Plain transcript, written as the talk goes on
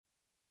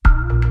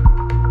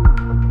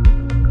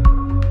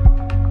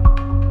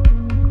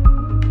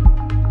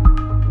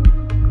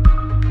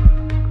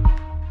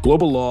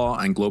Global law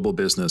and global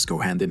business go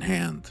hand in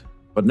hand,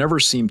 but never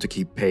seem to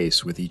keep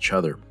pace with each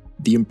other.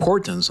 The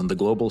importance on the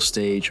global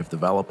stage of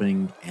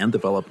developing and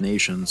developed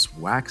nations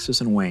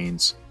waxes and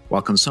wanes,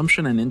 while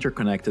consumption and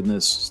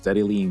interconnectedness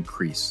steadily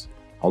increase,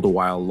 all the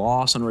while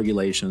laws and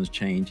regulations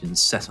change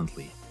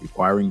incessantly,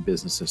 requiring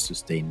businesses to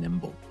stay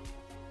nimble.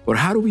 But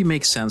how do we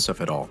make sense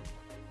of it all?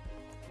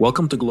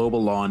 Welcome to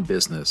Global Law and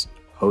Business,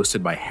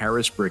 hosted by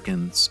Harris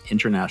Brickens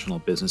International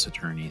Business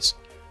Attorneys.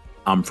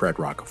 I'm Fred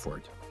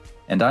Rocafort.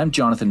 And I'm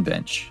Jonathan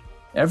Bench.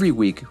 Every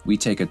week, we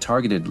take a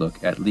targeted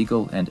look at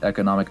legal and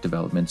economic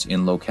developments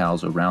in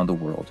locales around the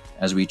world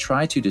as we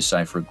try to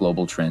decipher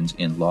global trends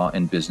in law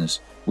and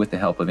business with the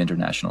help of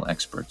international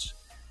experts.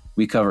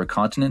 We cover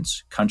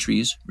continents,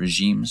 countries,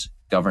 regimes,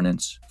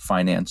 governance,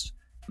 finance,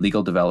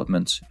 legal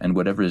developments, and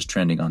whatever is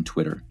trending on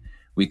Twitter.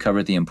 We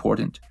cover the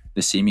important,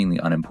 the seemingly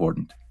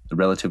unimportant, the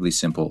relatively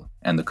simple,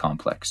 and the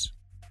complex.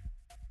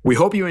 We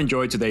hope you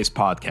enjoyed today's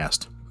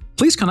podcast.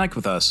 Please connect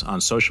with us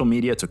on social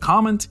media to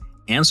comment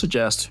and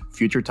suggest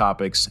future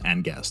topics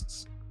and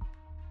guests.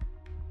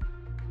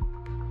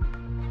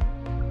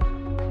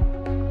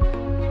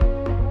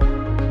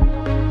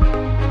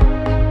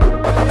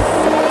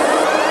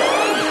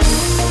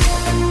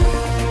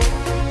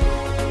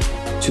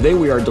 Today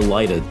we are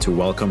delighted to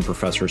welcome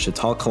Professor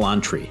Sheetal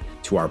Kalantri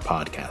to our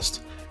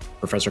podcast.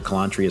 Professor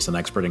Kalantri is an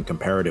expert in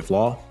comparative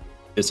law,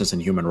 business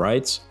and human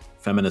rights,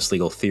 feminist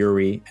legal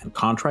theory, and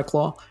contract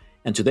law.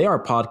 And today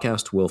our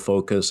podcast will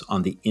focus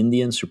on the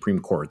Indian Supreme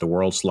Court, the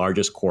world's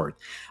largest court.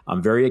 I'm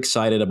very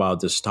excited about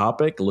this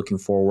topic, looking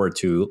forward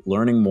to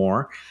learning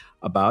more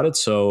about it.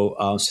 So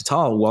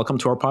Sheetal, welcome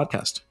to our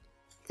podcast.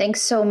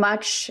 Thanks so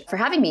much for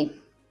having me.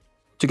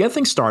 To get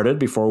things started,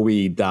 before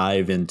we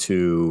dive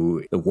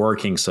into the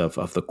workings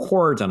of the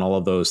court and all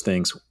of those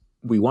things,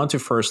 we want to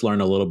first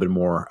learn a little bit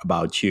more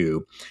about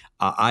you.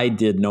 I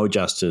did no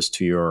justice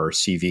to your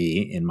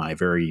CV in my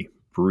very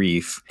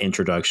brief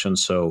introduction,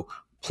 so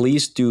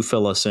please do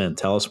fill us in.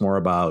 Tell us more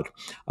about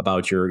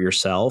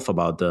yourself,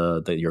 about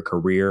your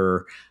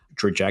career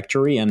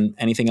trajectory, and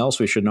anything else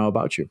we should know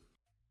about you.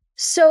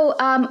 So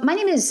my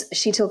name is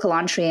Sheetal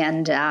Kalantri,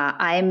 and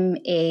I'm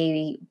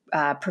a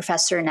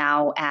professor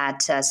now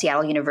at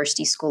Seattle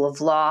University School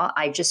of Law.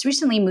 I just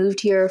recently moved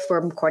here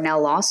from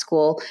Cornell Law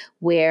School,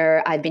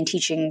 where I've been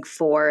teaching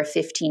for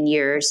 15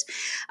 years.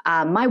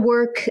 My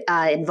work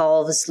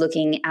involves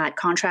looking at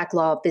contract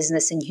law,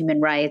 business and human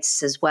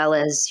rights, as well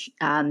as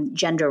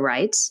gender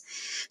rights.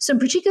 So I'm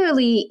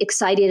particularly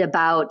excited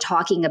about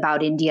talking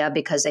about India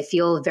because I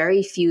feel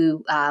very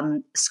few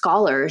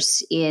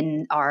scholars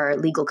in our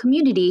legal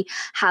community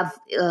have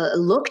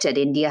looked at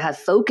India, have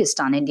focused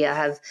on India,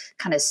 have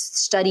kind of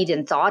studied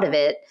and thought of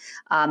it.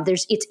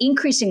 It's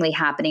increasingly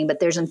happening, but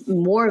there's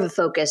more of a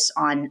focus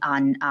on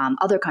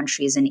other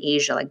countries in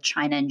Asia, like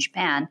China and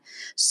Japan.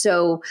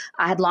 So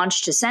I had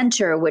launched a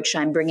center, which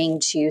I'm bringing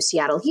to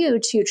Seattle U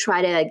to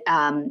try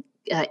to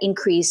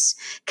increase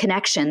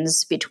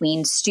connections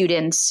between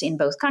students in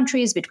both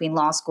countries, between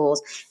law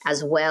schools,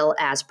 as well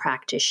as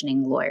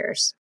practicing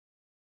lawyers.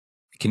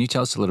 Can you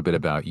tell us a little bit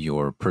about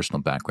your personal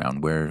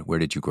background? Where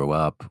did you grow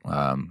up?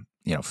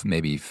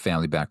 Maybe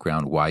family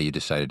background, why you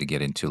decided to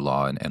get into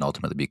law and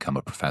ultimately become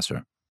a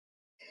professor?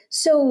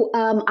 So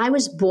I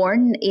was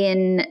born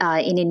in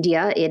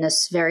India in a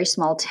very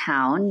small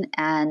town,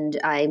 and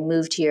I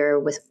moved here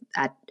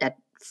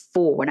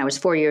when I was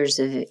 4 years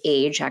of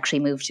age.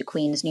 Actually moved to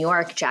Queens, New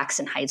York,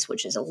 Jackson Heights,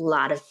 which is a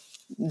lot of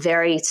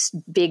very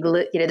big.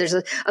 There's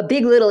a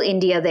big little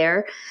India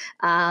there.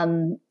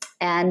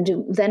 And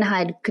then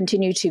I'd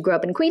continued to grow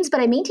up in Queens, but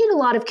I maintained a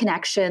lot of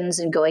connections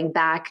and going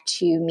back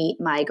to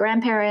meet my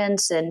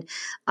grandparents. And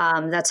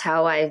that's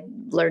how I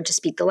learned to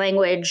speak the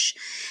language.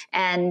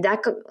 And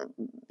that,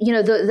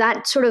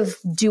 that sort of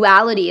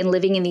duality in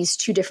living in these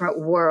two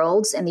different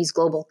worlds and these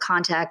global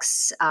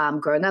contexts,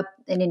 growing up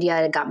in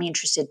India, it got me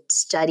interested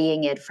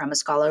studying it from a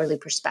scholarly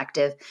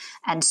perspective.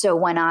 And so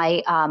when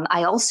I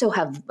also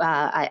have,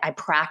 I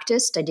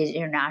practiced, I did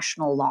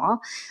international law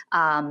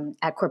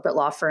at corporate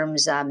law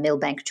firms,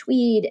 Milbank Tweed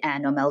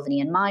and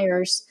O'Melveny and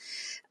Myers.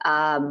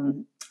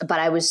 But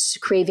I was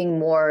craving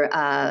more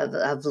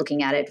of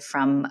looking at it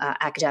from an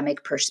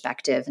academic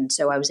perspective. And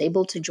so I was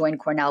able to join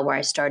Cornell, where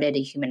I started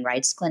a human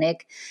rights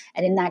clinic.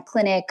 And in that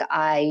clinic,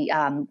 I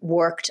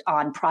worked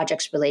on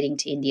projects relating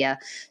to India.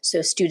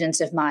 So students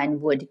of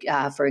mine would,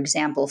 for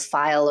example,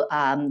 file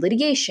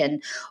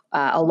litigation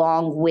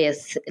along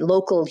with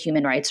local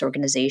human rights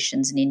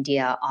organizations in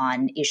India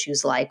on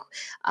issues like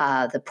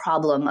the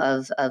problem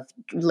of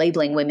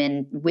labeling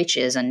women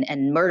witches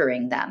and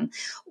murdering them,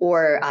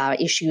 or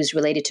issues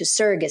related to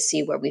surrogacy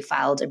surrogacy, where we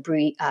filed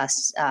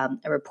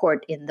a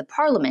report in the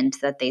parliament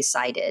that they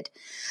cited.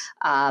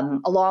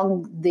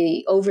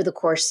 Over the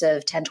course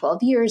of 10,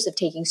 12 years of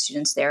taking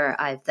students there,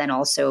 I've then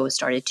also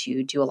started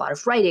to do a lot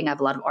of writing. I have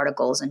a lot of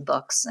articles and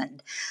books,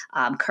 and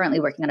currently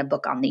working on a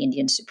book on the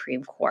Indian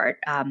Supreme Court.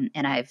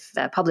 And I've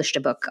published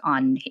a book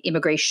on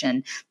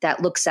immigration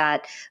that looks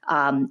at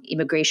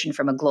immigration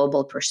from a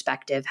global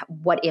perspective.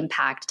 What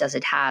impact does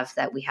it have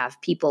that we have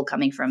people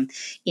coming from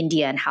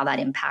India, and how that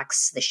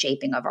impacts the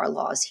shaping of our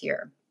laws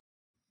here?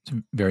 It's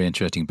a very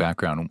interesting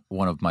background.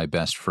 One of my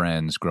best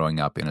friends growing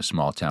up in a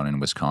small town in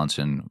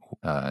Wisconsin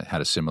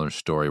had a similar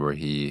story where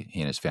he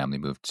and his family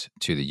moved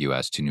to the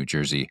U.S., to New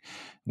Jersey,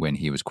 when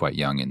he was quite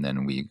young. And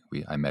then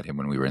I met him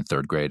when we were in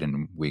third grade,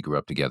 and we grew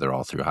up together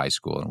all through high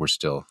school, and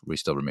we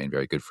still remain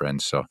very good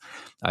friends. So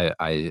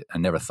I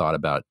never thought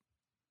about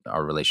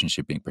our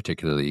relationship being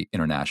particularly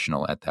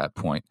international at that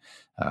point.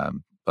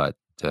 But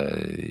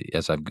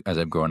as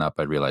I've grown up,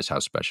 I realized how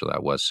special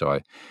that was. So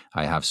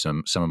I have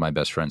some of my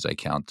best friends I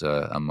count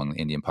among the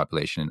Indian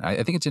population. And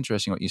I think it's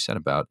interesting what you said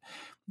about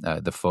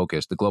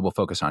the global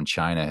focus on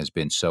China has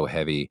been so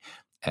heavy,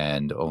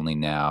 and only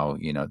now,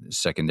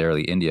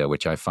 secondarily India,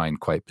 which I find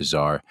quite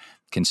bizarre,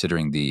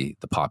 considering the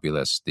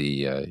populace,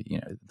 the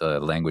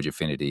language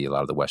affinity a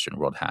lot of the Western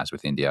world has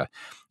with India,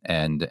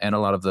 and a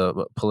lot of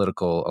the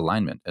political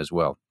alignment as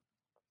well.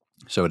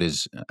 So it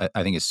is.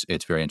 I think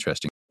it's very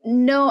interesting.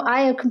 No,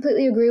 I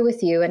completely agree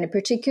with you, and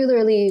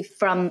particularly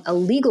from a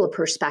legal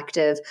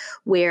perspective,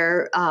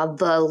 where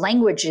the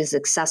language is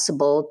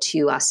accessible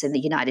to us in the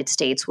United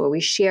States, where we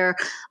share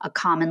a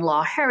common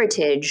law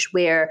heritage,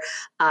 where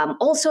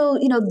also,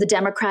 the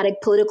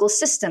democratic political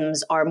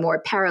systems are more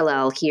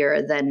parallel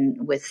here than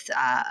with,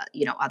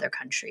 other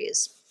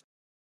countries.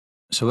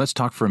 So let's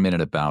talk for a minute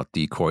about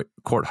the court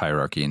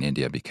hierarchy in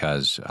India,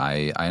 because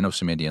I know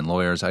some Indian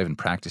lawyers. I haven't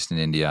practiced in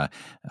India.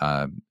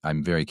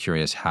 I'm very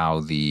curious how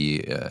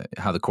the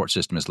court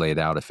system is laid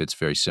out, if it's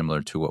very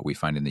similar to what we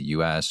find in the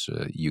U.S.,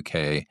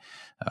 UK.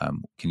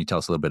 Can you tell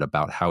us a little bit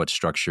about how it's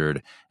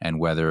structured, and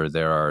whether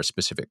there are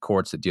specific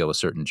courts that deal with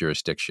certain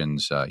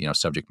jurisdictions,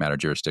 subject matter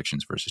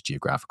jurisdictions versus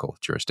geographical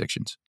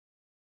jurisdictions?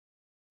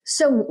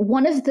 So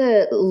one of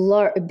the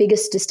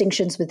biggest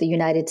distinctions with the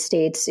United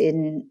States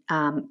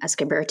as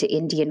compared to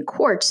Indian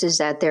courts is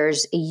that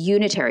there's a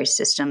unitary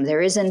system.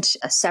 There isn't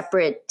a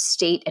separate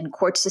state and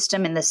court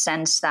system, in the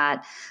sense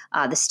that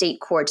the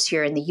state courts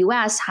here in the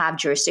U.S. have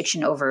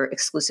jurisdiction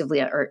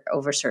exclusively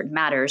over certain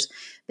matters.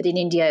 But in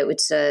India,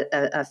 it's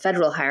a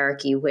federal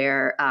hierarchy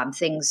where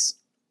things,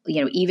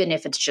 even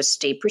if it's just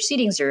state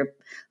proceedings, are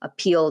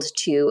appealed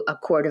to a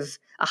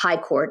high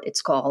court,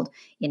 it's called,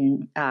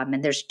 and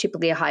there's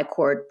typically a high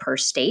court per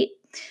state.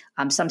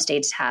 Some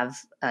states have,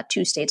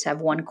 2 states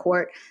have one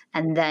court,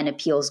 and then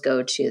appeals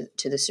go to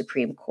the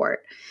Supreme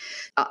Court.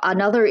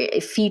 Another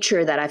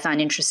feature that I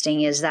found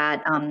interesting is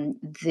that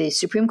the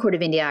Supreme Court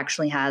of India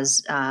actually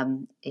has a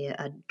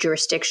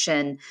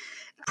jurisdiction,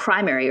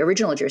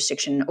 original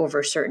jurisdiction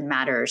over certain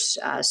matters.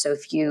 So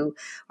if you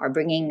are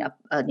bringing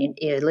a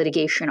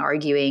litigation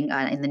arguing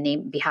in the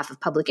behalf of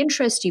public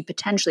interest, you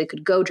potentially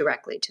could go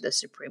directly to the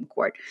Supreme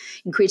Court.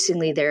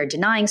 Increasingly, they're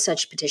denying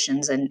such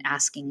petitions and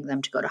asking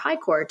them to go to high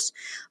courts.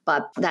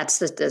 But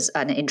that's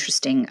an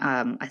interesting,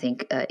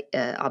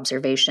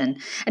 observation.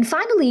 And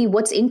finally,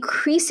 what's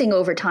increasing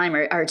over time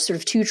are sort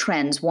of 2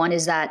 trends. One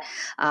is that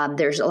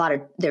there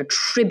are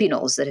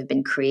tribunals that have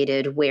been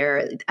created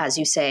where, as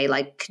you say,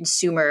 like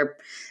consumer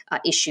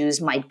issues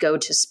might go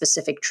to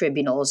specific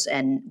tribunals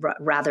and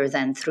rather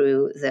than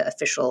through the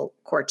official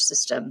court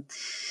system.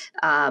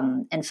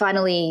 And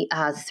finally,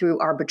 through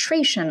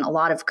arbitration, a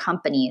lot of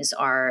companies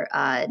are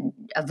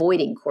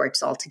avoiding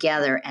courts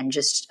altogether and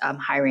just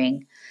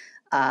hiring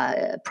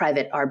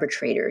private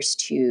arbitrators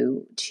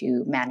to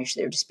manage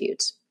their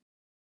disputes.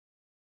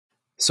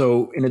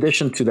 So in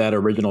addition to that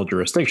original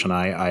jurisdiction,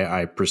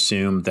 I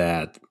presume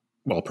that,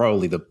 well,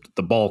 probably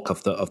the bulk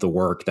of the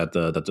work that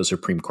the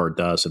Supreme Court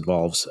does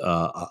involves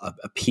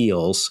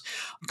appeals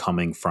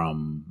coming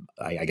from,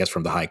 I guess,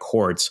 from the high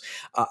courts.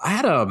 I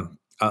had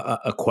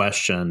a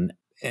question,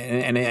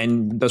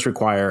 and does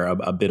require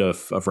a bit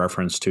of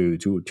reference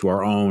to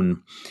our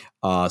own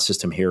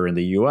system here in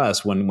the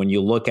U.S. When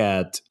you look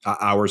at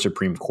our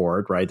Supreme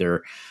Court, right,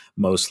 they're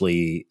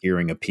mostly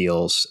hearing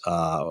appeals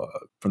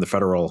from the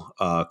federal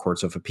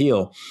courts of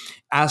appeal,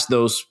 as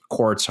those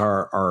courts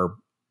are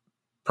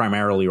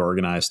primarily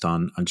organized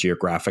on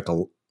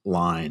geographical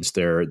lines.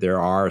 There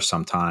are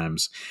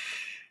sometimes,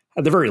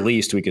 at the very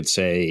least, we could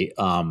say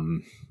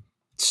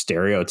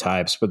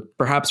stereotypes, but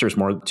perhaps there's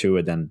more to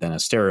it than a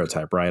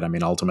stereotype, right? I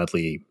mean,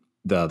 ultimately,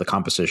 the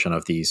composition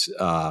of these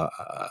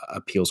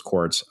appeals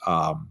courts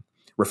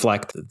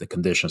reflect the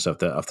conditions of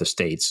the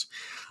states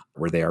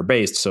where they are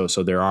based. So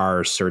there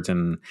are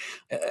certain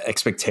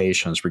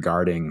expectations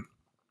regarding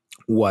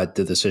what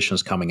the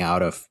decisions coming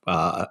out of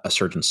a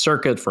certain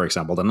circuit, for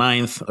example, the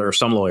Ninth, or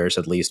some lawyers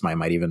at least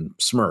might even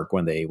smirk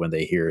when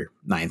they hear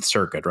Ninth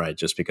Circuit, right?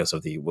 Just because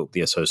of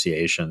the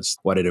associations,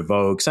 what it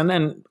evokes, and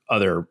then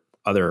other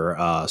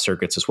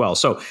circuits as well.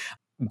 So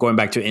going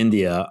back to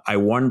India, I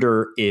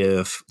wonder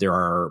if there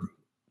are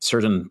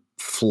certain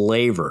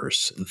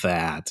flavors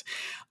that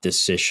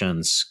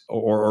decisions,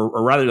 or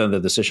rather than the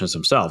decisions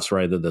themselves,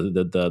 right?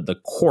 The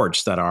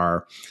courts that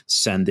are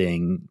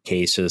sending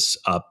cases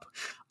up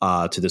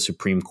to the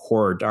Supreme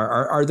Court.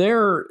 Are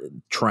there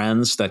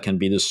trends that can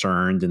be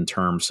discerned in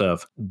terms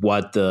of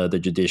what the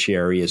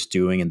judiciary is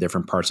doing in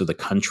different parts of the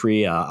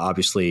country?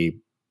 Obviously,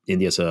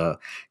 India is a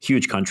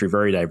huge country,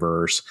 very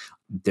diverse.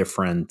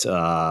 Different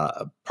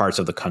parts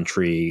of the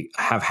country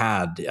have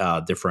had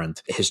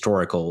different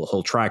historical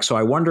whole tracks. So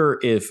I wonder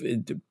if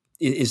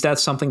is that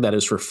something that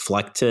is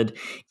reflected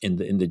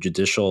in the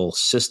judicial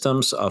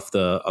systems of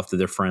the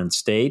different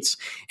states,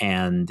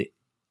 and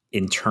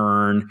in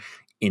turn,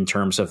 in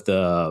terms of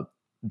the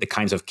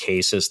kinds of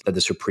cases that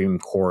the Supreme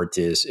Court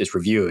is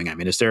reviewing. I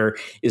mean, is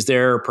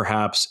there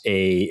perhaps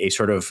a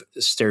sort of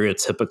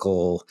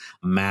stereotypical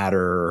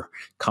matter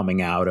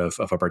coming out of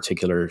a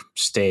particular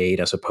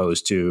state as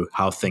opposed to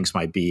how things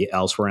might be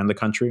elsewhere in the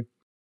country?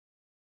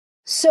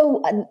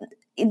 So,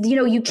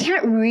 you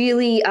can't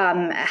really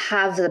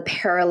have the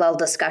parallel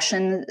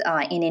discussion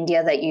in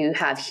India that you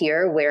have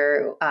here,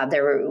 where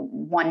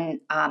one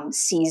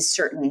sees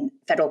certain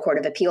federal court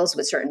of appeals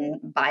with certain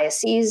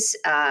biases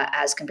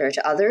as compared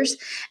to others.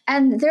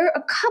 And there are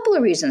a couple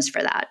of reasons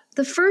for that.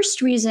 The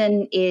first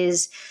reason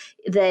is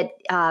that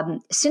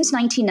since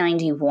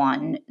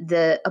 1991,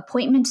 the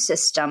appointment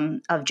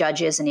system of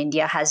judges in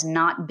India has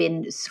not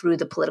been through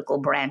the political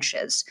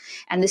branches.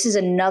 And this is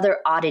another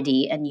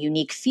oddity and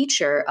unique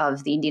feature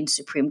of the Indian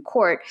Supreme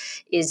Court,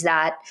 is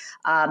that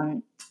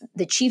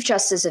the Chief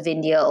Justice of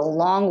India,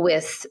 along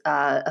with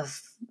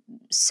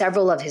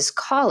several of his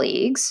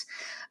colleagues,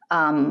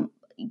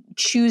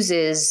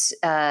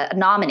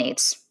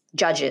 nominates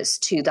judges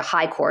to the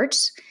high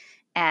courts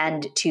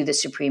and to the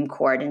Supreme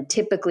Court. And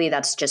typically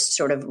that's just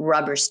sort of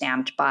rubber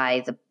stamped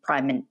by the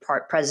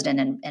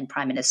president and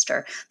prime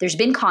minister. There's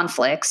been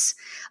conflicts.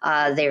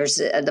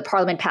 The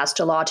parliament passed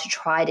a law to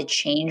try to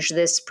change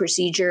this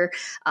procedure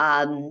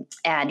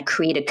and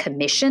create a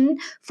commission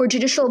for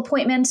judicial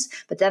appointments.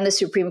 But then the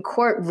Supreme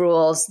Court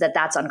rules that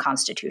that's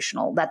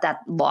unconstitutional, that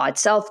law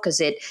itself, because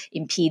it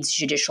impedes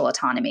judicial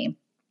autonomy.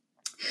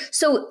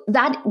 So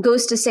that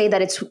goes to say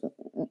that it's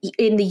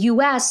in the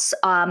U.S.,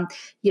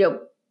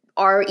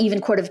 our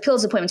even Court of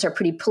Appeals appointments are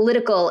pretty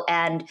political,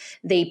 and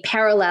they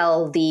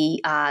parallel the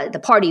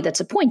party that's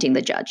appointing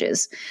the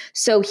judges.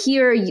 So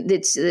here,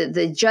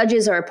 the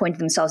judges are appointing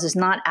themselves as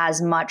not as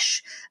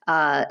much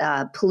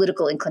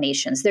political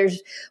inclinations.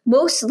 There's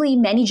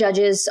many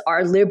judges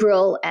are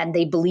liberal, and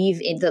they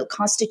believe in the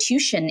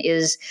Constitution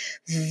is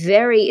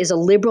a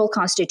liberal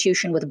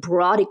constitution with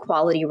broad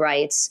equality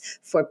rights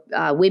for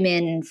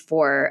women,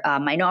 for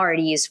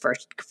minorities, for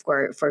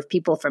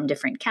people from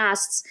different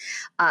castes.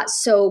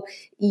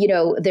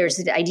 There's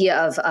the idea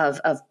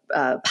of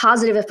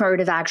positive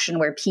affirmative action,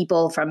 where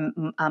people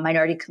from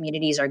minority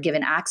communities are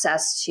given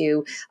access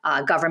to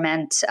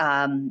government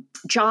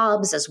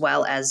jobs, as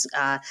well as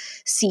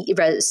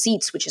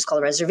seats, which is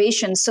called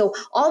reservations. So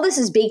all this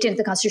is baked into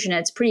the Constitution, and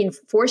it's pretty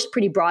enforced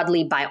pretty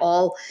broadly by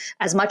all,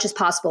 as much as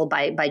possible,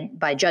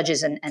 by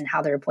judges and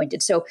how they're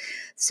appointed. So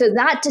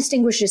that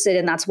distinguishes it,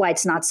 and that's why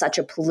it's not such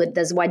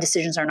that's why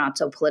decisions are not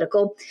so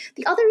political.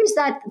 The other is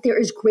that there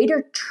is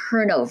greater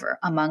turnover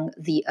among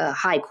the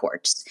high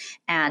courts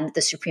and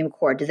the Supreme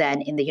Court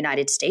than in the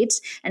United States.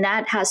 And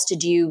that has to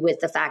do with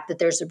the fact that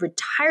there's a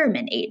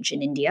retirement age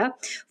in India.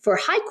 For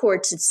high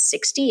courts, it's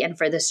 60, and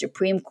for the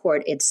Supreme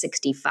Court, it's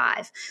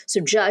 65. So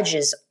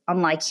judges,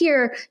 unlike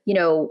here,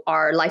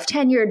 are life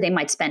tenured. They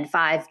might spend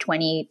 5,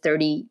 20,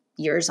 30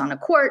 years on a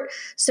court.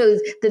 So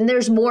then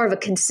there's more of a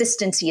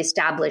consistency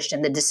established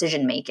in the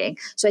decision making.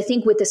 So I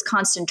think with this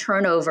constant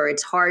turnover,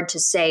 it's hard to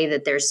say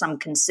that there's some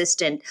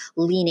consistent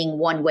leaning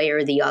one way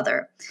or the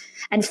other.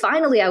 And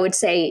finally, I would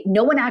say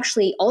no one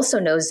actually also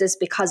knows this,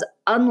 because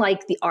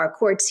unlike our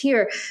courts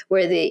here,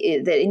 where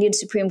the Indian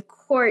Supreme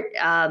Court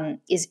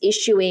is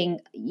issuing,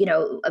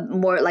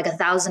 more like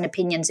 1,000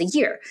 opinions a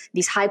year,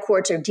 these high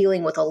courts are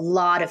dealing with a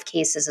lot of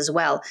cases as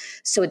well.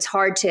 So it's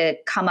hard to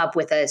come up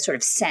with a sort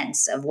of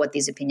sense of what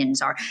these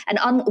opinions are.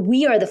 And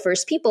we are the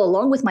first people,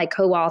 along with my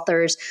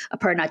co-authors,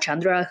 Aparna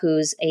Chandra,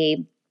 who's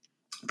a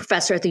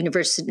professor at the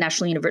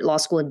National Law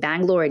School in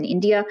Bangalore in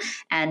India,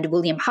 and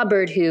William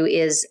Hubbard, who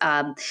is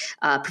a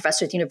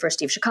professor at the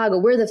University of Chicago.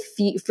 We're the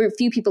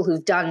few people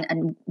who've done a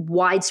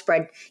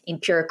widespread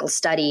empirical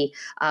study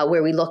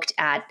where we looked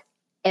at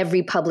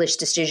every published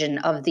decision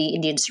of the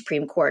Indian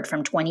Supreme Court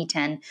from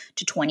 2010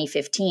 to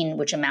 2015,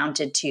 which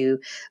amounted to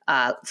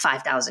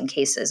 5,000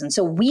 cases. And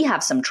so we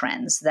have some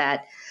trends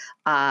that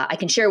I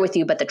can share with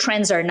you, but the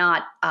trends are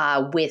not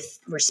with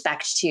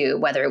respect to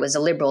whether it was a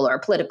liberal or a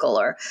political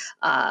or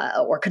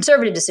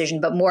conservative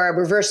decision, but more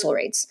reversal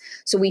rates.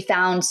 So we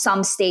found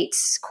some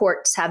states'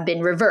 courts have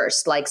been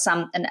reversed, like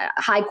some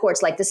high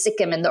courts like the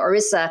Sikkim and the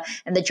Orissa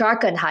and the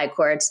Jharkhand high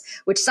courts,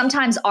 which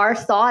sometimes are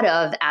thought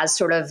of as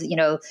sort of,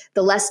 the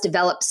less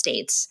developed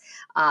states.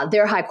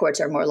 their high courts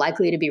are more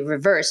likely to be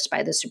reversed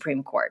by the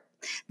Supreme Court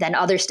than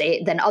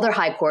other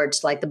high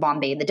courts like the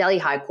Bombay and the Delhi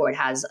High Court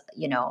has,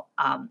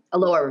 a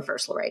lower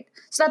reversal rate.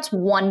 So that's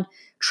one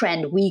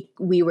trend we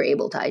were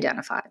able to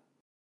identify.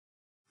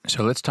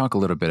 So let's talk a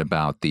little bit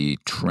about the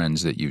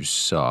trends that you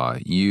saw.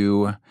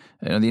 The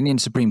Indian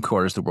Supreme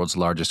Court is the world's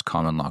largest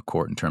common law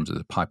court in terms of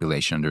the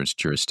population under its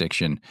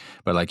jurisdiction.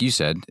 But like you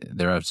said,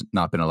 there has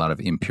not been a lot of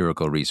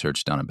empirical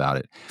research done about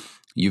it.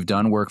 You've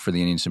done work for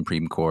the Indian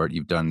Supreme Court.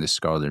 You've done this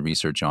scholarly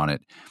research on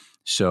it.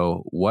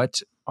 So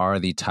what are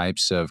the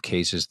types of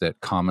cases that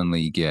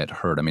commonly get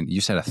heard? I mean, you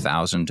said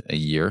 1,000 a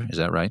year. Is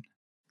that right?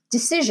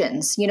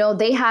 Decisions,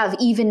 they have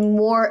even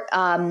more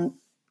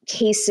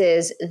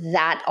cases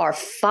that are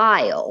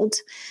filed,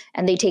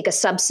 and they take a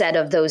subset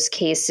of those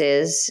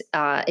cases,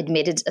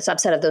 admitted a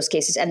subset of those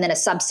cases, and then a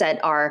subset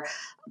are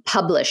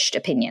published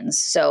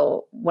opinions.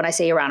 So when I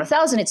say around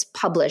 1,000, it's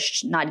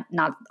published, not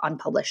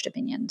unpublished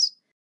opinions.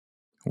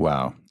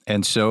 Wow.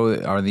 And so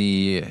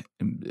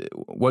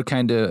what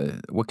kind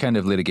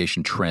of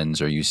litigation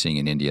trends are you seeing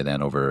in India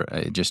then over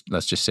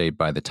let's just say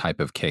by the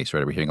type of case,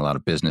 right? Are we hearing a lot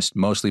of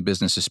mostly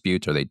business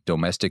disputes? Are they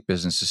domestic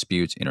business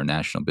disputes,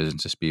 international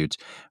business disputes?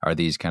 Are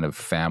these kind of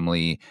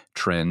family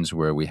trends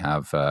where we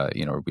have,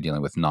 we're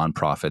dealing with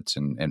nonprofits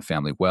and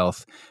family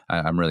wealth?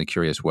 I'm really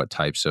curious what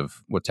types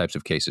of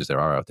cases there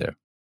are out there.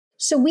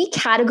 So we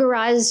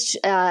categorized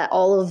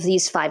all of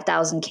these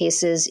 5,000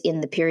 cases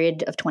in the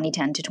period of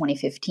 2010 to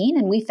 2015,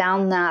 and we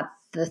found that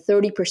the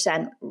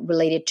 30%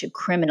 related to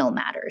criminal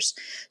matters.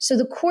 So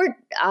the court,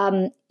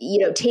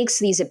 takes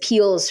these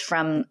appeals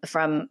from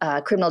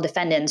criminal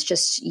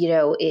defendants.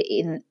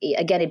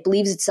 It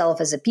believes itself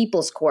as a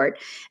people's court,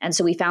 and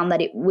so we found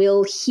that it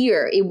will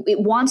hear.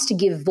 It wants to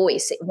give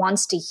voice. It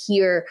wants to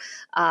hear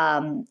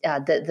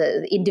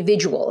the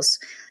individuals.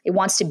 It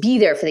wants to be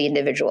there for the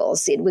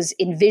individuals. It was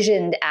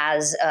envisioned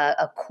as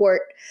a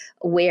court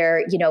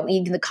where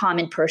even the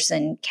common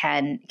person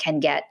can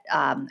get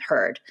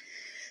heard.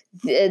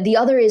 The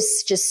other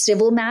is just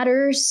civil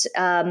matters,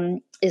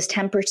 is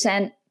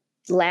 10%.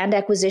 Land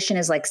acquisition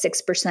is like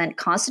 6%.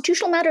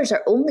 Constitutional matters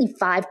are only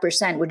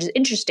 5%, which is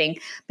interesting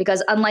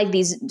because unlike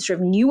these sort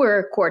of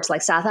newer courts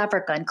like South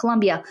Africa and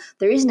Colombia,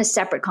 there isn't a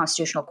separate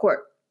constitutional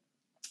court.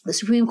 The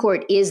Supreme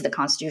Court is the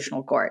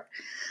constitutional court,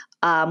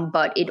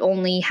 but it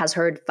only has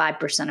heard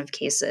 5% of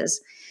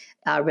cases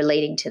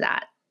relating to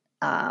that.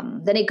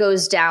 Then it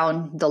goes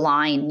down the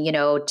line,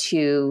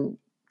 to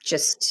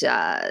just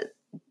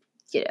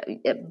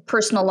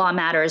personal law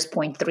matters,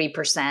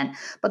 0.3%,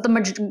 but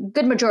the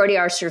good majority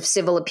are sort of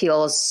civil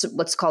appeals,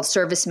 what's called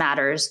service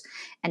matters,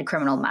 and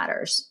criminal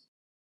matters.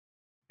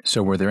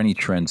 So were there any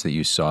trends that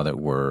you saw that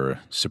were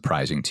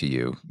surprising to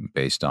you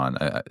based on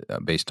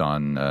let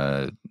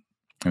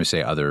me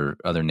say other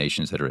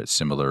nations that are at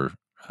similar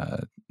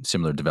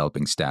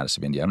developing status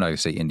of India? I'm not going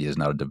to say India is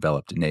not a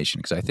developed nation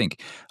because I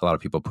think a lot of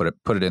people put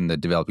it in the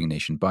developing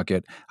nation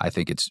bucket. I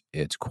think it's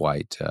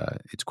quite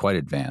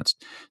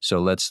advanced. So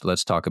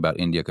let's talk about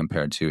India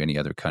compared to any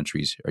other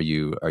countries. Are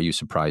you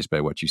surprised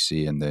by what you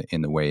see in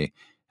the way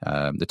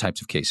the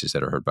types of cases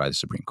that are heard by the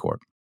Supreme Court?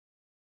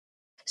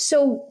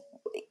 So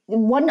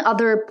one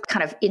other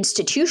kind of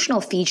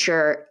institutional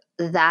feature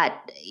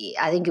that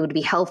I think it would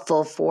be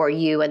helpful for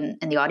you and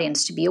the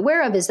audience to be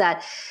aware of is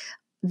that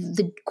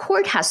the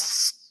court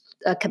has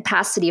a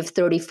capacity of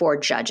 34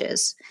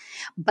 judges,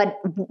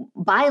 but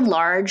by and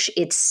large,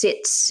 it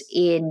sits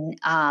in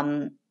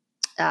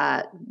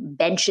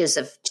benches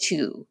of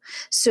 2.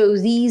 So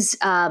these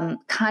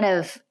kind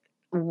of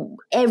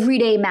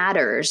everyday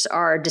matters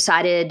are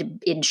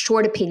decided in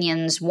short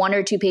opinions, 1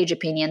 or 2 page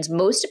opinions.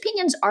 Most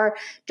opinions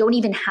don't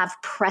even have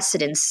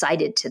precedents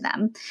cited to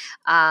them.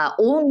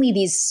 Only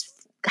these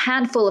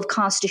handful of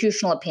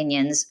constitutional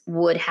opinions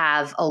would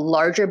have a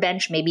larger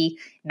bench, maybe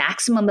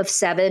maximum of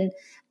 7,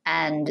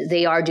 and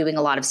they are doing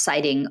a lot of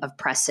citing of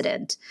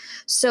precedent.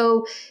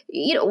 So,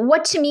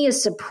 what to me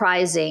is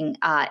surprising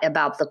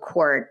about the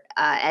court,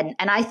 and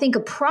I think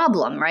a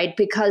problem, right?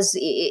 Because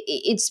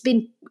it's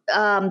been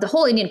the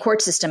whole Indian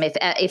court system.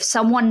 If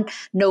someone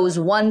knows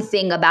one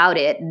thing about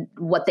it,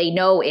 what they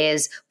know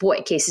is,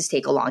 boy, cases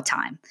take a long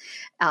time.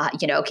 A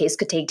case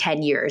could take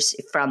 10 years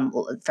from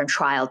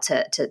trial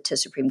to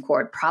Supreme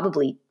Court,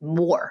 probably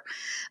more.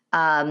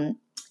 And,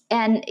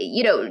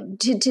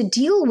 to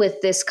deal with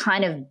this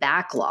kind of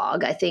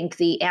backlog, I think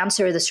the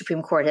answer the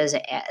Supreme Court has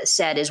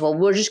said is, well,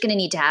 we're just going to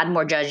need to add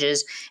more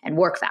judges and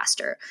work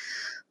faster.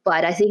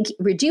 But I think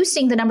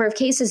reducing the number of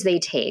cases they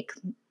take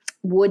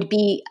would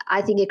be,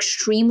 I think,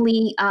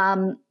 extremely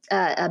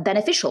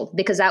beneficial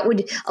because that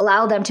would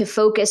allow them to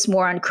focus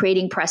more on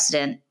creating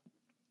precedent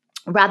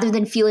rather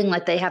than feeling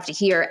like they have to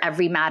hear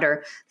every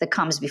matter that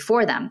comes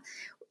before them.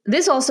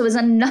 This also is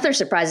another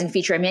surprising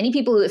feature. Many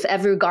people who have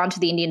ever gone to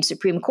the Indian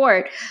Supreme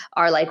Court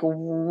are like,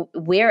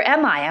 where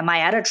am I? Am I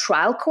at a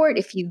trial court?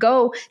 If you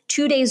go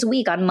 2 days a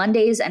week on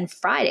Mondays and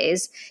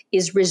Fridays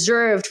is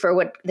reserved for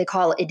what they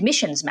call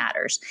admissions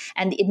matters.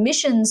 And the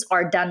admissions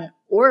are done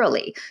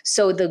orally.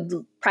 So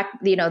the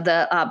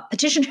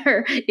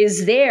petitioner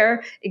is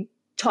there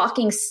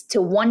talking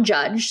to one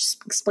judge,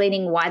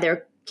 explaining why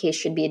their case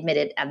should be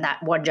admitted, and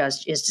that one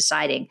judge is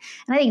deciding.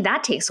 And I think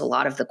that takes a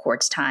lot of the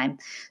court's time.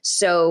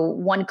 So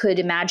one could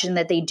imagine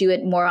that they do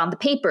it more on the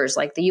papers,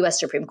 like the U.S.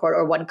 Supreme Court,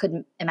 or one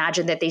could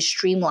imagine that they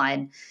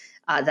streamline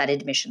that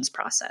admissions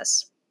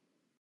process.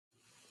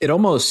 It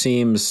almost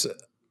seems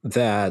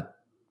that,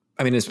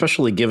 I mean,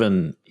 especially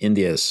given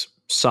India's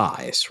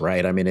size,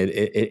 right? I mean,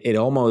 it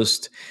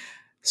almost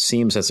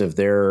seems as if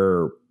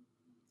there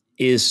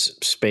is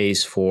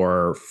space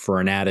for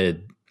an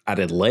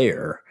added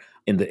layer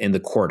in the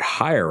court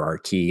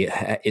hierarchy.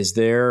 Is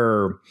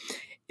there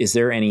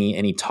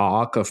any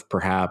talk of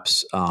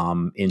perhaps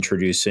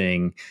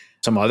introducing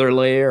some other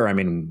layer? I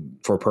mean,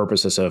 for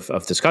purposes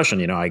of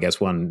discussion, I guess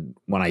one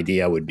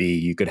idea would be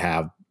you could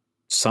have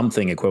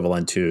something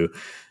equivalent to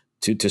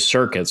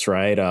circuits,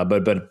 right?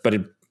 But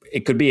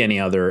it could be any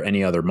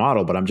other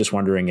model. But I'm just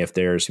wondering if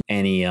there's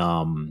any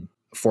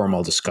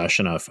formal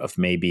discussion of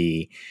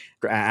maybe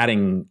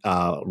adding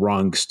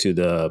rungs to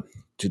the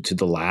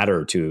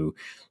ladder to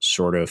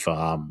sort of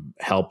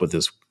help with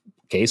this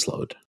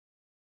caseload.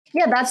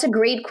 Yeah, that's a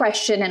great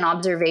question and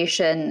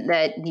observation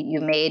that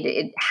you made.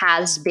 It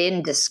has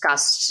been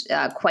discussed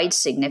quite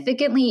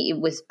significantly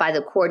by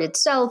the court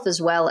itself, as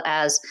well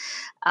as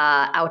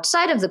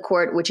outside of the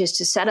court, which is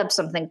to set up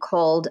something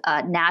called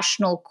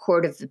National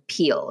Court of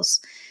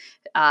Appeals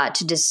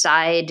to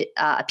decide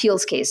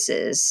appeals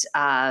cases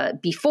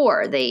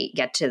before they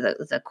get to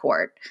the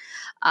court.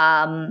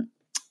 Some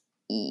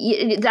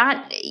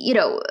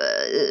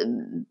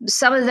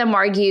of them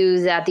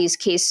argue that these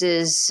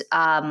cases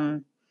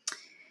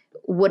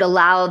would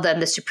allow then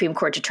the Supreme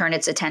Court to turn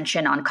its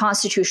attention on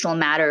constitutional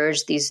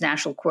matters. These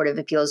National Court of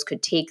Appeals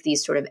could take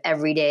these sort of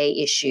everyday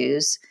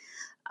issues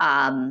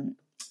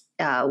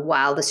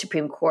while the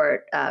Supreme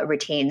Court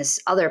retains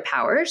other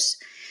powers.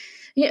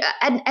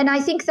 And I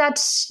think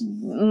that's,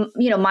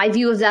 my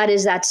view of that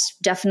is that's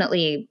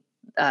definitely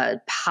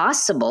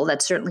possible.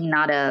 That's certainly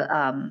not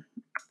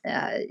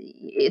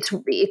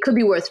it could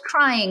be worth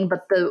trying,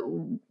 but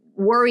the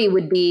worry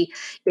would be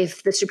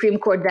if the Supreme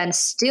Court then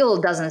still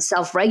doesn't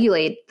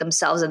self-regulate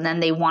themselves and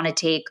then they want to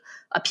take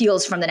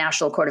appeals from the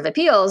National Court of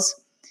Appeals,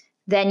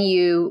 then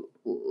you're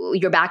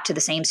back to the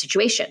same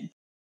situation.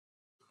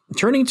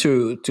 Turning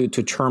to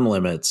term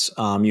limits,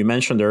 you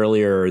mentioned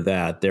earlier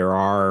that there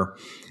are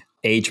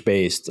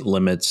age-based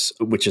limits,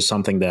 which is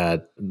something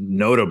that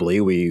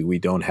notably we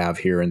don't have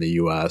here in the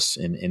U.S.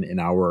 in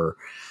our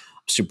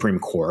Supreme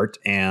Court.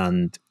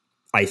 And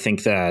I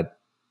think that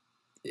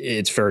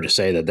it's fair to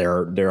say that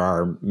there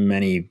are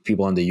many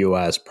people in the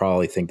U.S.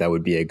 probably think that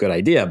would be a good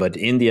idea, but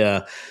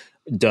India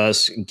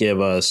does give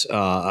us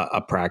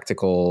a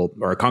practical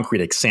or a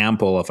concrete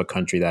example of a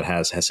country that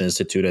has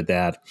instituted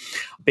that.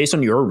 Based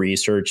on your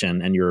research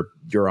and your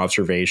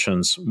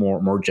observations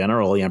more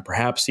generally, and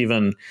perhaps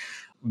even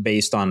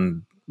based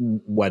on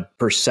what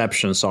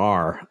perceptions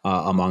are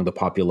among the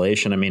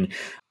population, I mean,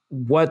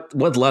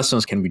 what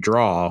lessons can we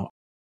draw?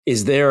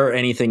 Is there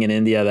anything in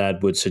India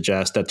that would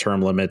suggest that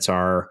term limits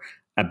are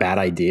a bad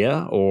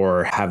idea,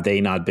 or have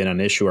they not been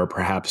an issue, or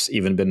perhaps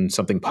even been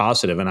something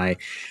positive? And I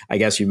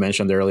guess you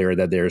mentioned earlier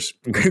that there's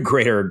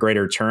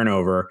greater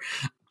turnover.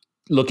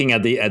 Looking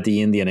at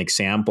the Indian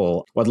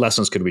example, what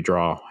lessons could we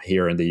draw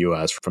here in the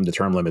U.S. from the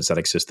term limits that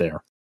exist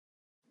there?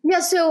 Yeah,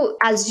 so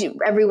as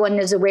everyone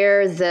is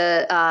aware,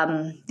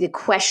 the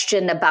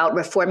question about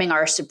reforming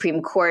our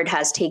Supreme Court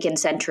has taken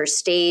center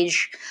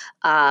stage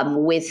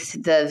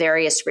with the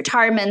various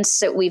retirements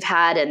that we've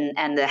had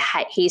and the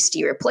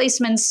hasty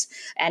replacements.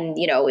 And,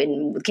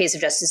 in the case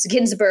of Justice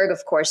Ginsburg,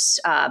 of course,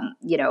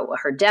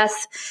 her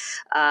death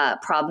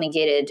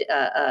promulgated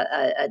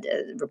a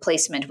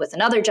replacement with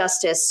another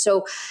justice.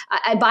 So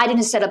Biden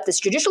has set up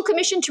this judicial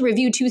commission to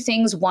review two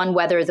things. One,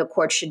 whether the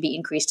court should be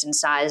increased in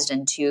size,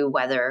 and two,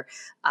 whether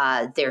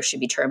there should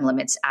be term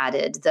limits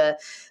added. The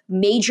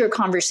major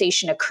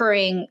conversation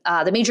occurring,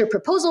 the major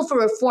proposal for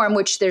reform,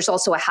 which there's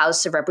also a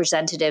House of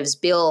Representatives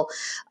bill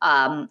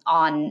on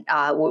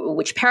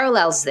which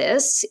parallels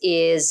this,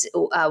 is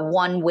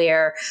one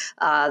where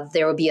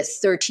there will be a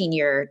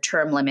 13-year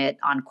term limit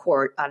on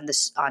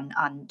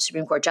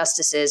Supreme Court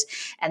justices,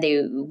 and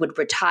they would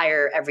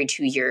retire every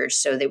 2 years,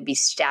 so they would be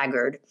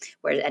staggered.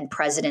 A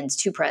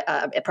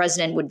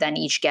president would then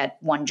each get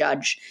one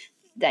judge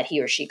that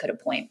he or she could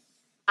appoint.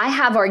 I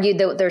have argued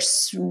that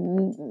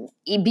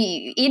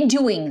in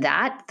doing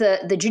that,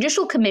 the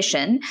Judicial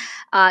Commission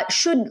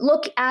should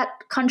look at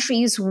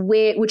countries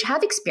which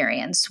have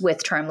experience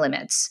with term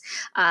limits.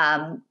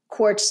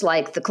 Courts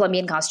like the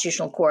Colombian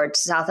Constitutional Court,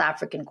 South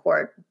African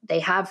Court, they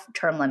have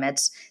term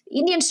limits. The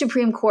Indian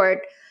Supreme Court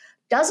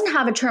doesn't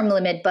have a term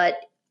limit, but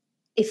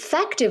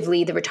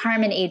effectively, the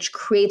retirement age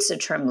creates a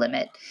term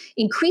limit.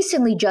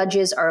 Increasingly,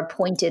 judges are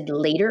appointed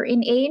later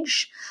in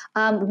age.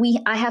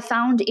 I have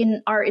found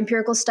in our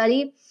empirical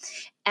study,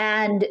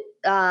 and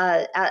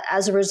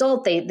as a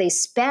result, they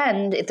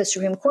spend, at the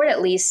Supreme Court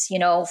at least,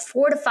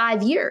 4 to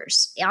 5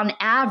 years on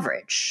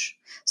average.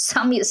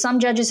 Some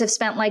judges have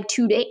spent like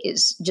 2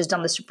 days just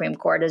on the Supreme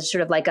Court as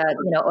sort of like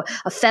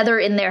a feather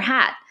in their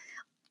hat.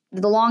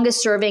 The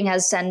longest serving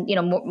has sent,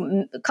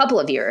 a couple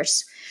of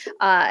years.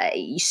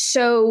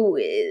 So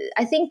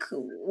I think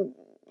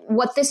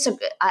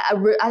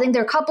I think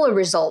there are a couple of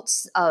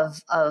results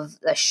of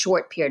a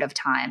short period of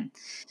time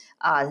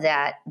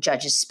that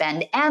judges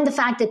spend, and the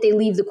fact that they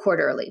leave the court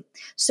early.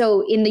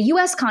 So in the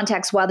U.S.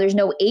 context, while there's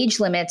no age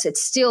limits,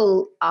 it's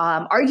still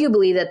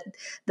arguably that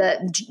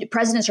the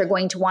presidents are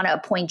going to want to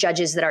appoint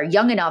judges that are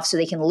young enough so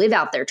they can live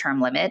out their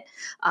term limit,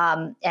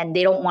 and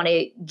they don't want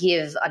to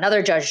give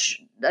another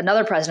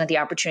president the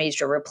opportunity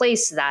to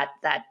replace that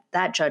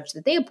judge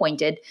that they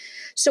appointed.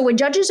 So when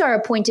judges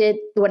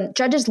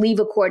leave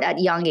a court at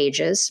young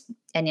ages,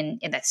 and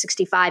in that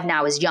 65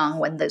 now is young,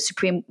 when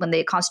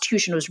the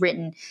Constitution was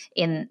written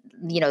in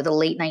the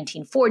late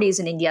 1940s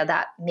in India,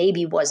 that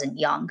maybe wasn't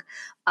young,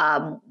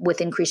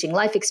 with increasing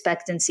life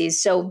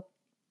expectancies. So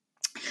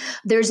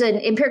there's an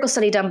empirical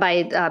study done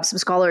by some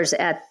scholars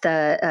at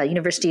the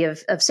University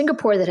of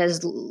Singapore that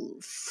has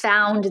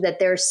found that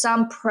there's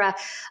some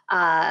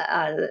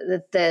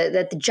that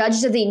the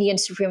judges of the Indian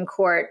Supreme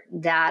Court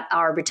that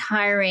are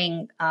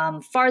retiring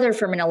farther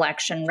from an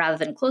election rather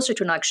than closer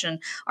to an election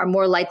are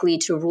more likely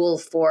to rule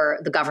for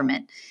the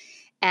government.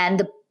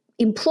 And the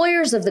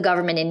employers of the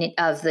government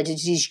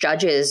these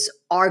judges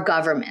are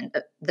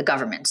the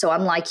government. So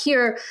unlike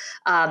here,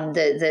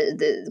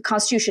 the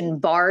Constitution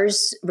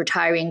bars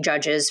retiring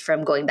judges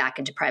from going back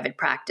into private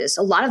practice.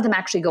 A lot of them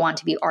actually go on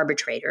to be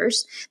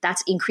arbitrators.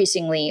 That's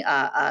increasingly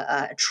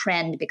a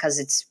trend because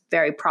it's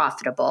very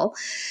profitable.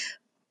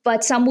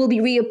 But some will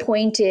be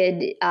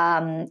reappointed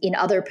in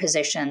other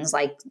positions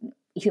like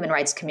human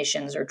rights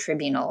commissions or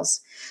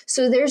tribunals.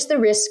 So there's the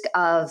risk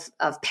of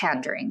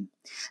pandering.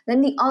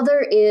 Then the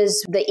other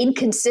is the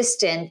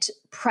inconsistent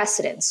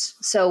precedents.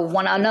 So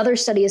another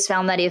study has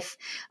found that if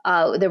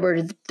there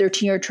were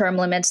 13-year term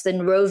limits,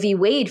 then Roe v.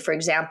 Wade, for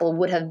example,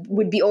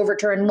 would be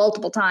overturned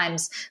multiple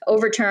times,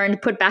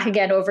 overturned, put back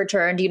again,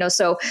 overturned.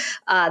 So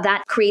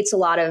that creates a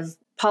lot of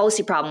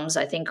policy problems,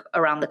 I think,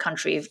 around the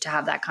country to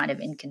have that kind of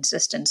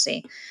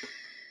inconsistency.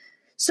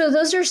 So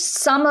those are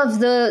some of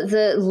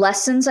the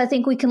lessons I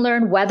think we can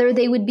learn. Whether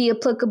they would be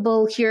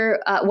applicable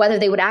here, whether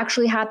they would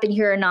actually happen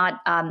here or not,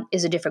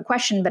 is a different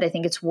question. But I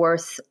think it's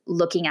worth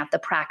looking at the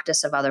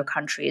practice of other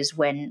countries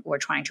when we're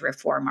trying to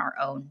reform our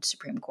own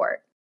Supreme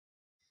Court.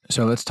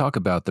 So let's talk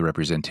about the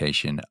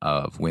representation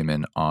of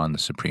women on the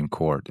Supreme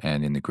Court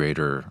and in the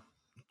greater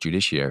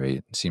judiciary.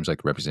 It seems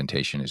like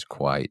representation is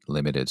quite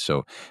limited.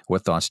 So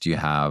what thoughts do you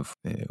have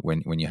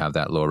when you have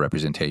that low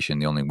representation?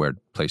 The only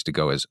place to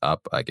go is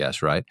up, I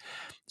guess, right?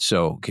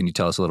 So can you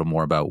tell us a little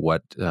more about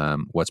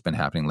what's been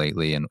happening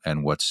lately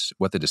and what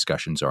the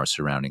discussions are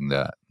surrounding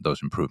those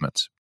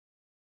improvements?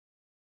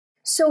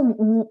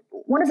 So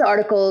one of the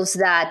articles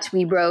that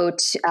we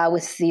wrote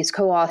with these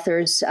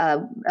co-authors,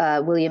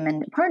 William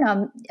and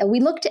Purnam,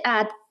 we looked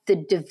at the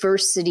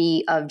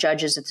diversity of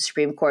judges at the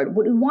Supreme Court.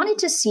 What we wanted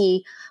to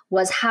see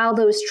was how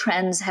those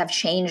trends have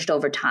changed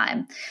over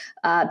time.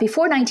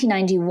 Before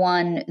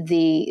 1991,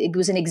 it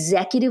was an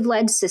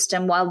executive-led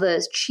system. While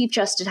the Chief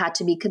Justice had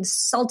to be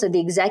consulted, the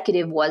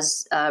executive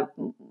was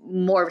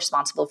more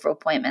responsible for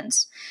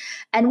appointments.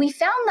 And we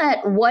found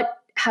that what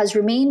has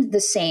remained the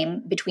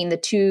same between the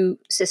two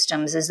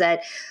systems is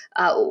that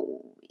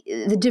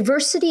the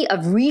diversity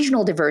of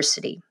regional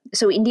diversity.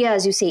 So India,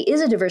 as you say,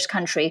 is a diverse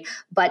country,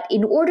 but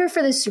in order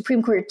for the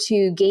Supreme Court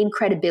to gain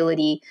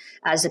credibility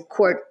as a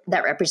court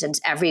that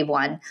represents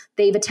everyone,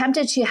 they've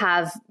attempted to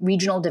have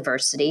regional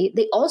diversity.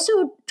 They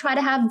also try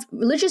to have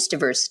religious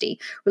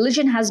diversity.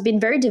 Religion has been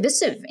very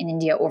divisive in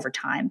India over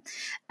time,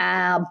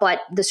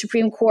 but the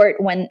Supreme Court,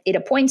 when it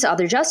appoints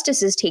other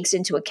justices, takes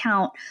into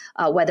account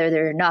whether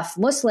there are enough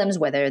Muslims,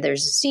 whether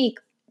there's a Sikh.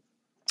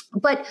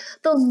 But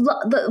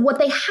what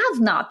they have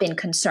not been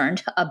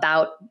concerned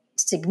about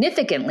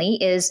significantly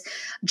is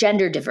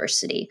gender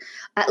diversity,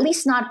 at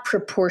least not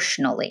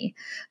proportionally.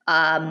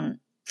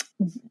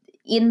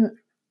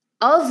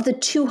 Of the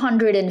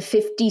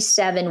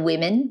 257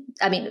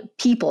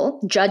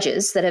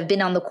 judges that have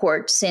been on the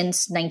court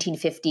since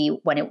 1950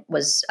 when it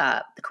was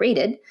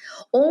created,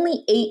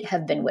 only 8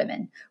 have been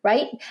women,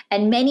 right?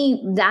 And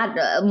many of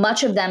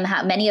them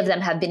have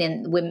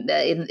been women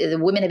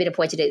have been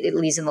appointed at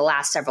least in the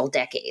last several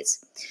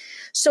decades.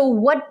 So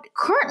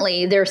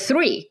currently there are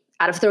 3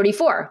 out of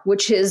 34,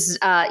 which is,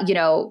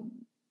 the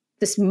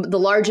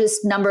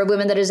largest number of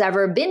women that has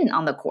ever been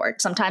on the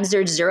court. Sometimes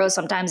there's 0,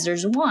 sometimes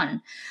there's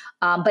 1.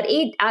 But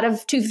 8 out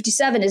of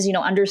 257 is,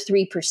 under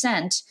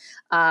 3%.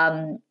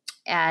 And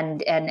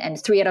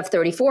 3 out of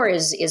 34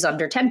 is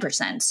under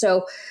 10%.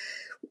 So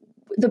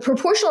the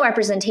proportional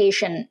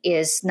representation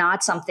is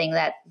not something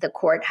that the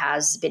court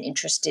has been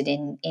interested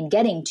in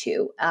getting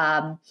to.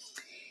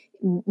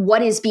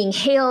 What is being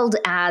hailed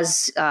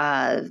as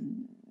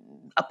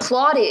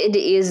applauded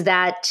is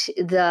that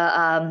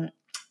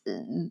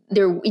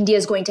India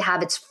is going to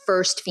have its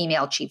first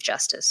female Chief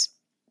Justice.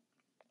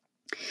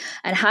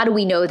 And how do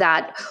we know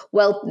that?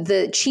 Well,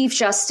 the Chief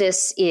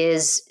Justice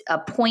is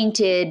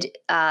appointed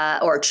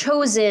or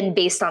chosen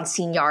based on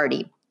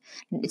seniority.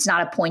 It's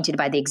not appointed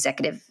by the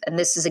executive. And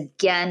this is,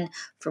 again,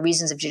 for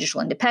reasons of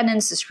judicial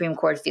independence. The Supreme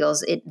Court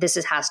feels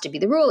has to be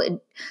the rule.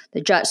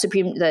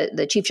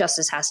 The Chief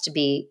Justice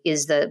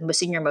is the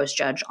senior most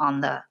judge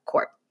on the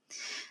court.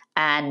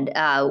 And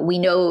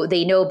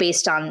they know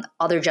based on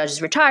other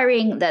judges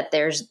retiring that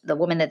there's one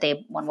woman that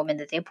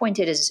they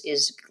appointed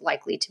is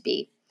likely to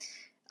be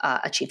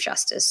a Chief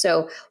Justice.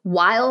 So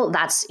while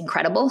that's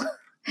incredible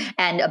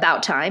and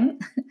about time,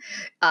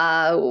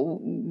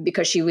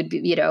 because she would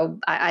be,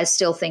 I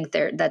still think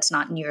that's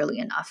not nearly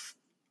enough.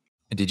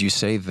 Did you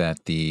say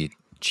that the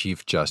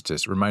Chief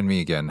Justice, remind me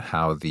again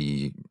how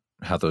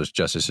those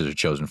justices are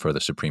chosen for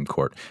the Supreme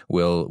Court?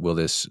 Will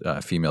this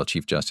female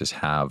Chief Justice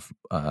have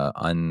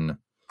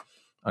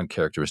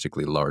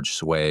uncharacteristically large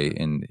sway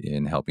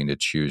in helping to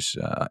choose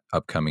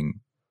upcoming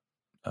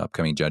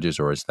judges,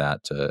 or is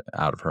that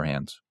out of her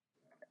hands?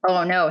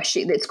 Oh no,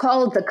 it's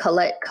called the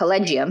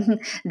collegium.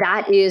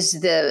 That is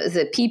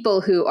the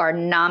people who are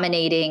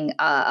nominating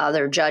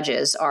other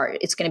judges.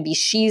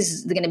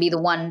 She's going to be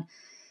the one,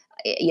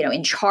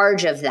 in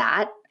charge of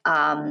that.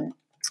 And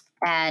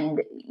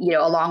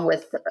along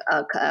with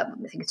I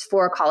think it's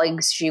 4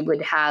 colleagues, she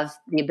would have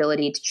the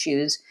ability to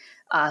choose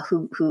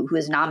who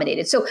is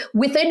nominated. So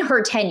within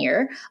her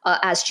tenure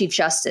as Chief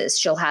Justice,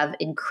 she'll have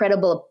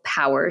incredible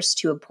powers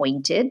to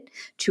appoint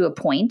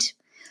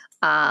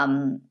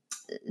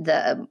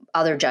the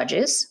other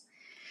judges.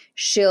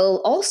 She'll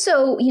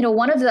also,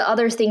 one of the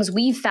other things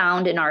we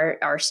found in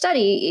our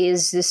study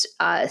is this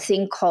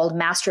thing called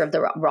master of the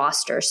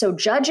roster. So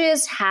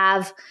judges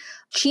have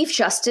Chief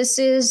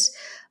Justices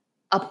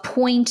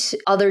appoint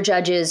other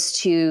judges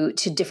to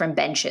different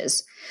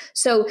benches.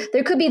 So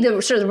there could be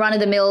the sort of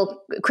run-of-the-mill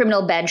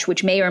criminal bench,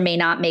 which may or may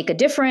not make a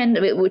difference,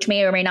 which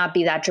may or may not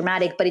be that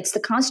dramatic, but it's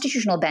the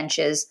constitutional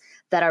benches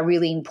that are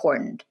really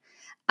important.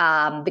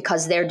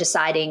 Because they're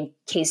deciding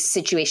case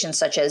situations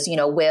such as,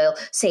 will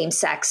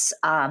same-sex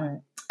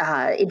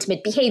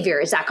intimate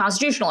behavior, is that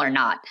constitutional or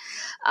not?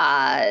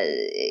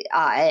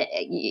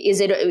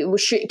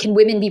 Can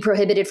women be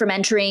prohibited from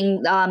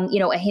entering,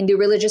 a Hindu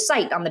religious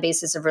site on the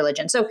basis of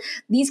religion? So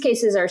these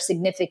cases are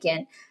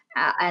significant,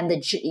 and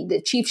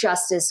the Chief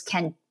Justice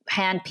can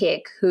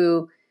handpick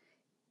who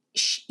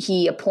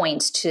he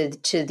appoints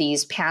to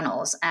these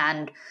panels.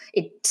 And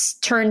it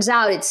turns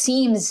out, it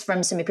seems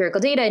from some empirical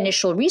data,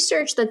 initial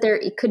research, that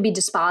it could be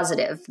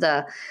dispositive,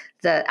 the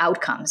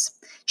outcomes.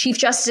 Chief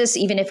Justice,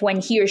 even if when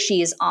he or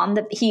she is on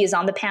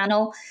the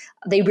panel,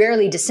 they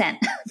rarely dissent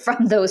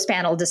from those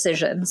panel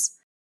decisions.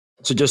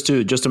 So just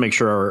to make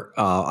sure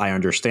I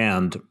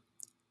understand,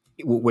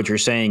 what you're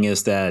saying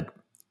is that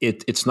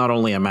it's not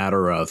only a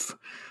matter of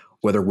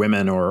whether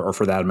women or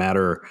for that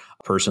matter,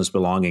 persons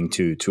belonging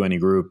to any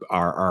group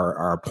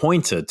are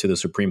appointed to the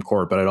Supreme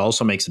Court, but it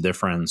also makes a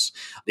difference.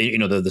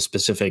 The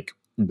specific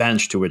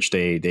bench to which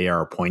they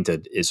are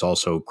appointed is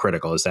also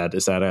critical. Is that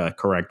a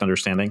correct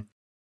understanding?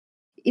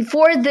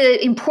 For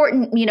the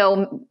important,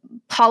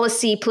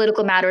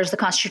 political matters, the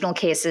constitutional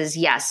cases,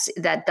 yes,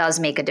 that does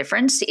make a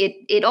difference.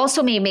 It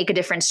also may make a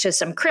difference to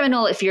some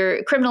criminal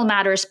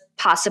matters,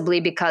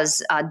 possibly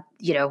because,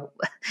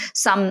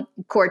 some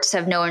courts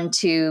have known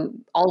to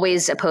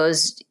always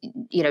oppose,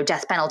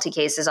 death penalty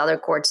cases. Other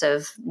courts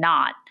have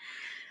not.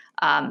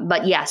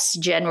 But yes,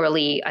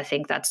 generally, I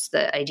think that's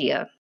the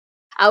idea.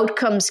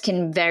 Outcomes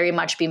can very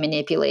much be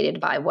manipulated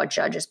by what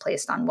judge is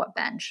placed on what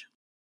bench.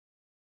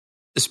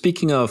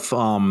 Speaking of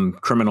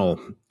criminal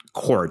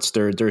courts,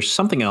 there's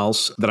something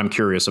else that I'm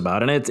curious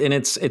about, and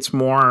it's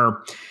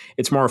more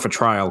of a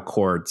trial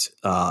court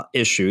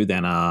issue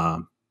than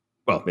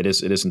it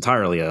is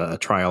entirely a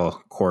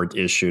trial court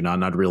issue,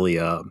 not really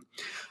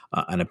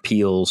an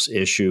appeals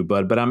issue.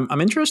 But I'm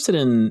interested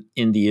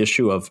in the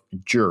issue of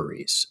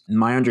juries.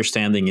 My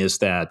understanding is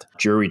that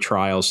jury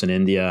trials in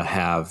India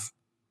have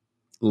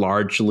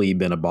largely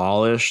been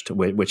abolished,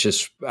 which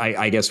is,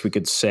 I guess we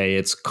could say,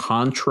 it's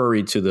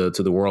contrary to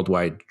the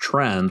worldwide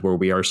trend where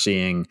we are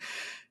seeing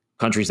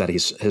countries that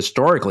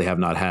historically have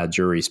not had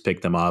juries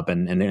pick them up,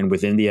 and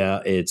with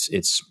India,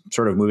 it's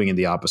sort of moving in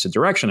the opposite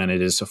direction. And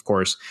it is, of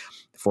course,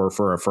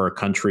 for a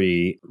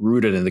country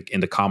rooted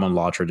in the common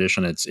law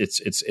tradition, it's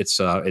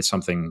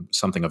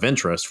something of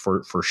interest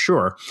for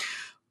sure.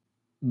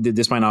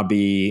 This might not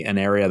be an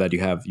area that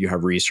you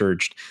have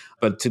researched,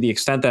 but to the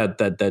extent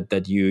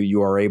that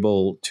you are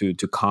able to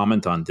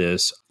comment on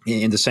this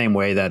in the same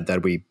way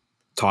that we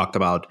talked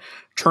about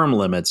term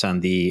limits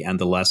and the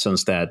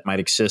lessons that might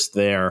exist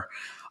there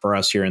for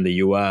us here in the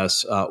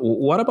U.S.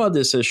 What about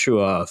this issue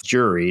of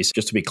juries?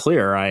 Just to be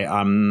clear,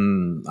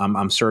 I'm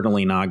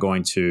certainly not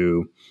going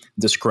to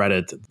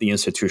discredit the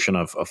institution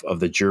of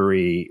the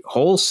jury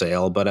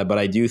wholesale, but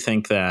I do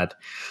think that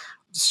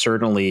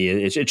certainly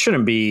it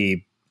shouldn't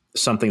be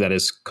something that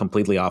is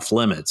completely off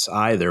limits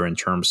either in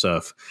terms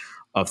of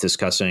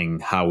discussing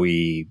how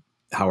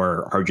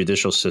our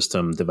judicial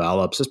system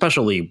develops,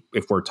 especially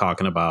if we're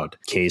talking about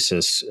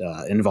cases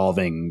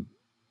involving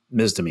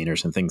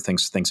misdemeanors and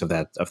things of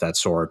that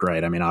sort,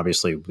 right? I mean,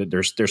 obviously,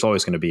 there's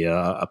always going to be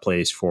a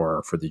place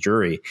for the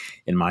jury,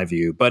 in my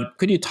view. But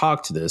could you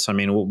talk to this? I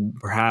mean,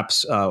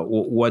 perhaps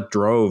what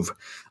drove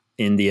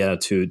India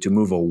to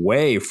move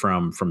away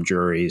from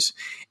juries,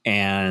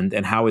 and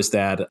how is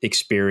that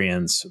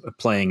experience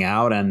playing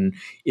out? And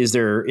is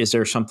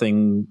there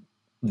something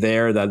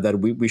there that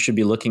we should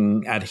be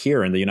looking at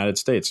here in the United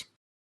States?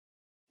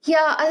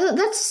 Yeah,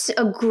 that's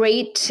a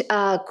great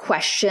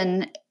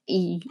question.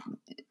 The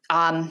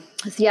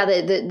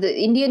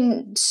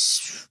Indian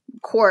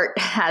court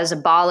has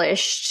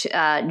abolished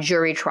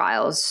jury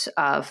trials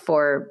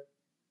for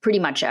pretty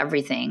much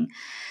everything.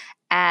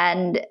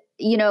 And,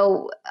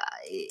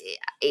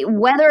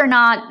 whether or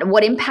not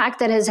what impact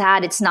that has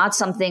had, it's not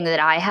something that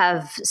I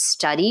have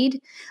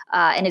studied.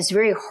 And it's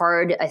very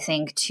hard, I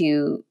think,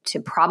 to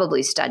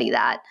probably study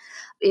that.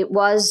 It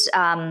was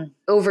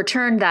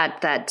overturned,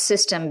 that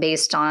system,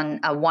 based on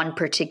one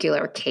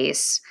particular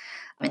case.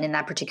 And in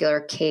that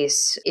particular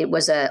case, it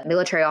was a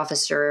military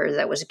officer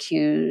that was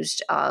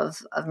accused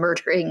of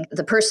murdering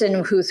the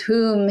person with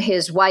whom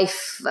his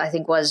wife, I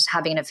think, was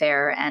having an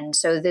affair. And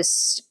so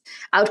this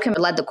outcome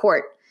led the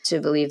court to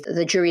believe that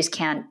the juries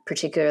can't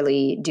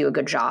particularly do a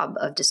good job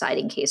of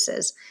deciding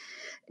cases.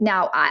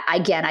 Now, I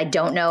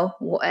don't know.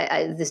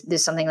 This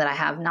is something that I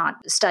have not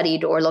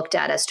studied or looked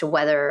at as to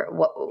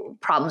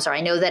what problems are.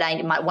 I know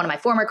that one of my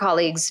former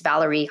colleagues,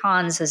 Valerie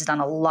Hans, has done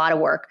a lot of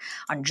work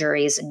on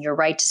juries. And you're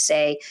right to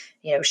say,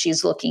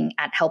 she's looking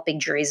at helping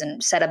juries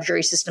and set up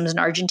jury systems in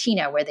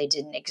Argentina where they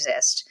didn't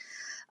exist.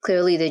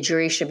 Clearly, the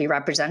jury should be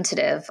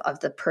representative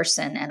of the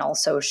person and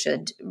also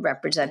should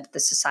represent the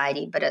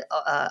society, but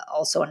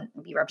also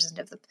be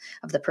representative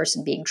of the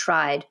person being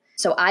tried.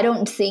 So I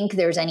don't think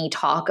there's any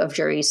talk of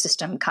jury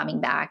system coming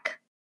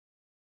back.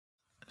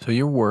 So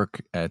your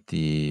work at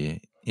the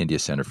India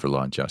Center for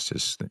Law and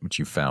Justice, which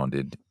you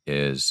founded,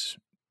 is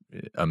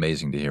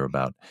amazing to hear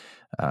about.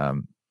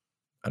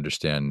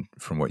 Understand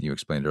from what you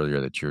explained earlier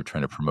that you're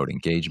trying to promote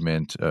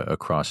engagement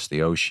across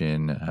the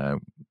ocean,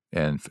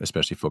 and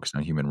especially focused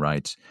on human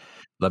rights.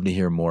 Love to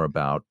hear more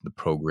about the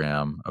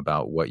program,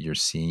 about what you're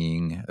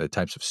seeing, the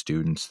types of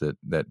students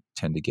that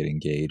tend to get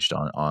engaged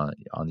on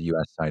the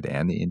U.S. side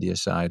and the India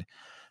side.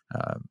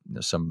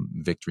 Some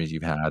victories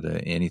you've had,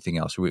 anything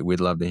else.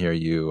 We'd love to hear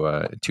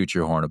you toot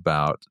your horn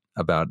about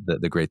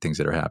the great things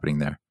that are happening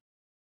there.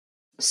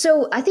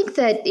 So I think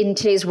that in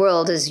today's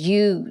world, as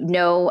you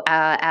know,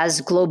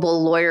 as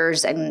global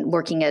lawyers and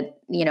working at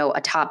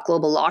a top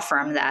global law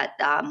firm, that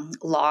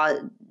law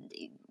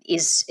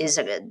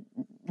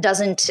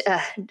doesn't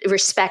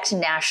respect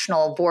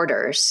national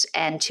borders.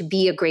 And to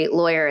be a great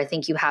lawyer, I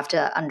think you have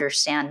to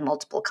understand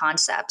multiple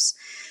concepts.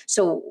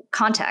 So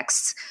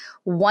contexts.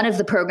 One of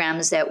the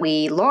programs that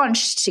we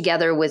launched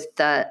together with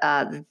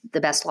the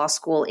best law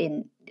school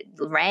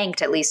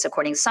ranked, at least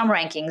according to some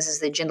rankings,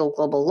 is the Jindal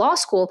Global Law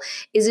School,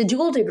 is a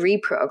dual degree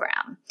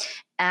program.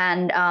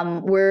 And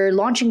we're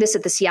launching this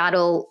at the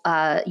Seattle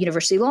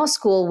University Law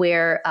School,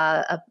 where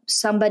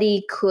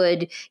somebody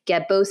could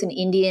get both an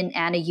Indian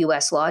and a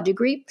U.S. law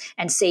degree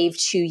and save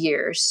 2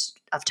 years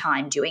of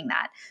time doing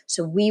that.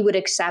 So we would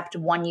accept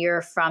 1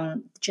 year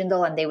from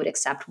Jindal and they would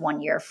accept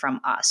 1 year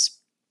from us.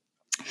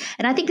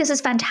 And I think this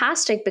is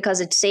fantastic because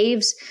it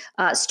saves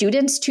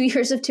students 2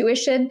 years of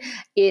tuition.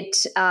 It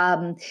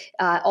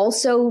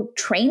also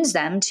trains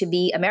them to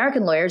be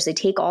American lawyers. They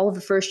take all of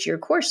the first year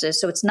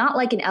courses. So it's not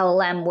like an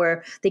LLM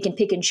where they can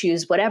pick and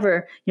choose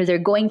whatever. They're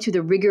going through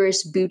the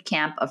rigorous boot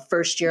camp of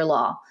first year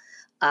law.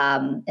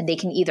 And they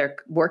can either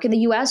work in the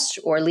US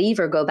or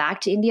leave or go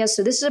back to India.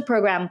 So this is a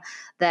program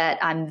that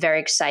I'm very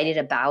excited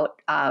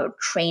about,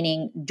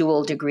 training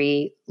dual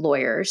degree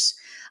lawyers.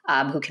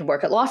 Who can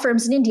work at law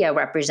firms in India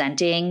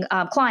representing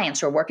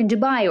clients, or work in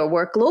Dubai, or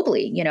work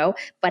globally,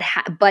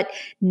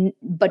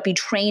 but be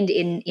trained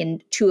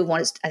in two of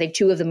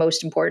the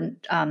most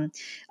important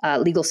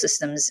legal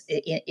systems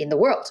in the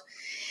world.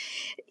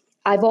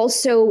 I've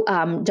also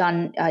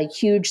done a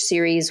huge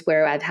series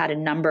where I've had a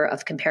number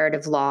of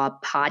comparative law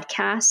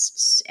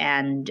podcasts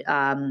and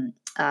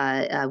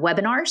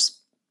webinars.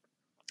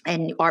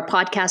 And our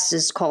podcast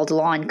is called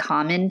Law in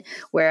Common,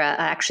 where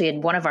actually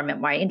one of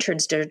my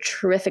interns did a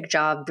terrific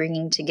job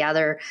bringing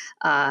together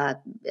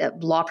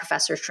law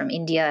professors from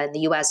India and the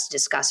U.S. to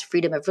discuss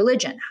freedom of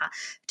religion,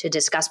 to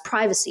discuss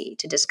privacy,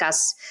 to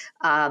discuss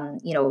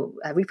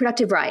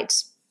reproductive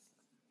rights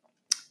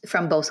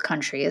from both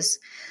countries.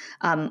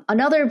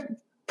 Another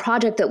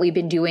project that we've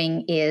been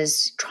doing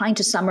is trying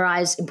to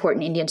summarize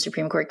important Indian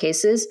Supreme Court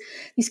cases.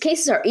 These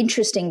cases are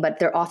interesting, but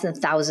they're often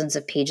thousands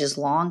of pages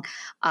long.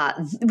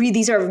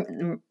 These are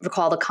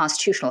called the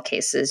constitutional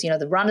cases.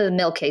 The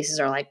run-of-the-mill cases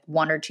are like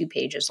 1 or 2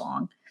 pages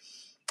long.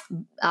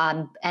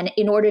 And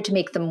in order to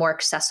make them more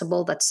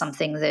accessible, that's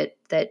something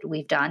that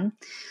we've done.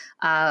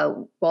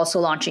 We're also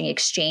launching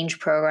exchange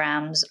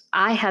programs.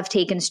 I have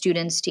taken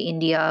students to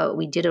India.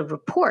 We did a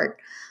report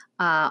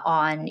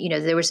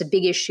there was a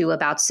big issue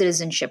about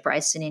citizenship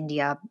rights in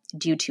India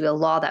due to a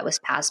law that was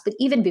passed. But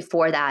even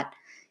before that,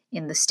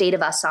 in the state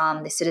of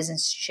Assam, the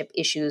citizenship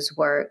issues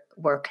were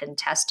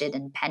contested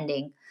and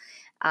pending.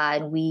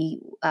 And we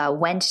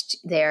went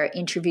there,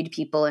 interviewed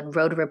people, and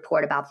wrote a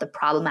report about the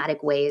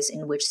problematic ways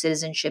in which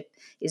citizenship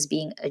is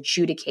being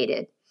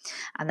adjudicated.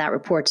 And that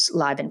report's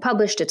live and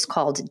published. It's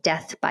called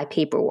Death by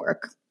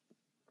Paperwork.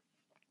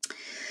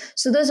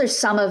 So those are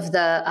some of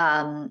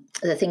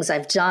the things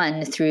I've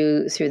done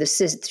through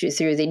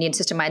the Indian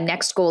system. My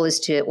next goal is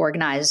to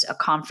organize a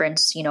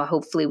conference.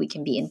 Hopefully we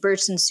can be in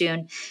person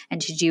soon,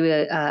 and to do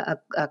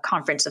a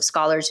conference of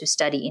scholars who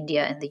study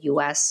India and the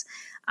U.S.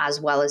 as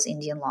well as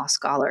Indian law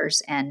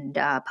scholars, and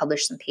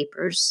publish some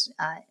papers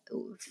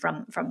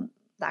from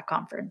that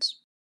conference.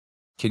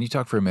 Can you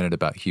talk for a minute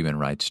about human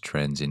rights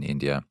trends in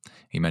India?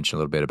 You mentioned a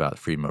little bit about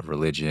freedom of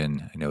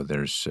religion. I know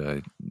there's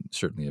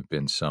certainly have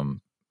been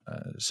some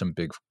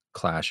big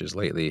clashes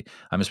lately.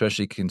 I'm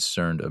especially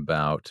concerned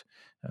about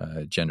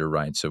gender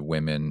rights of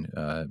women.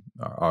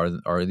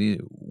 Are the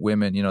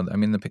women,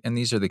 and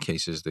these are the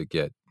cases that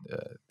get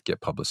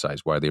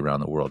publicized widely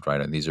around the world,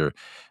 right? And these are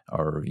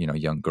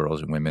young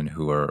girls and women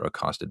who are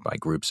accosted by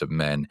groups of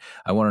men.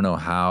 I want to know,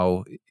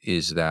 how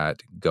is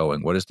that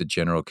going? What is the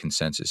general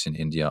consensus in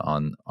India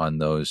on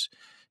those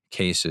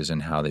cases,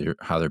 and how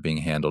they're being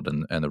handled,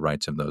 and the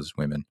rights of those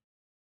women?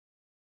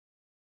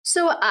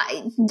 So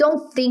I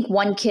don't think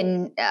one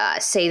can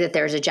say that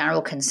there's a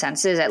general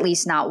consensus, at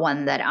least not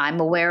one that I'm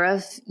aware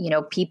of.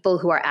 People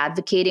who are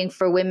advocating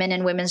for women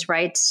and women's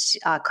rights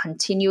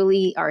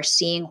continually are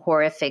seeing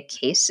horrific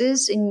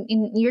cases.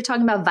 You're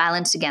talking about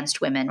violence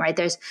against women, right?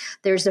 There's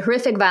the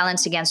horrific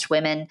violence against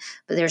women,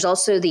 but there's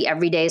also the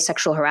everyday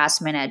sexual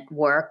harassment at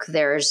work.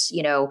 There's,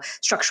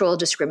 structural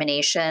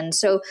discrimination.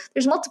 So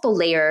there's multiple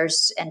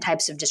layers and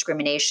types of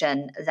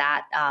discrimination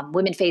that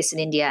women face in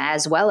India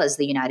as well as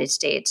the United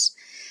States.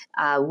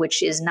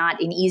 Which is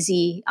not an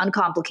easy,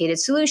 uncomplicated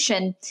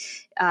solution,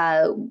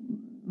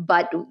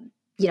 but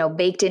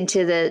baked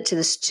into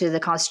the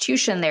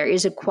Constitution, there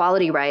is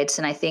equality rights,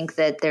 and I think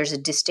that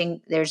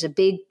there's a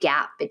big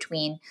gap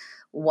between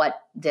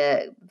what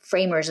the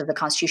framers of the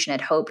Constitution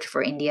had hoped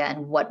for India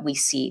and what we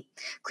see.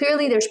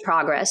 Clearly, there's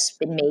progress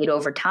been made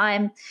over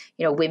time.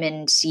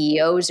 Women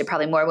CEOs, there are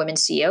probably more women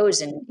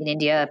CEOs in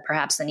India,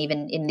 perhaps, than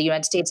even in the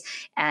United States.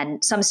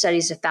 And some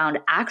studies have found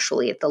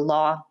actually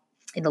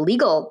in the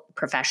legal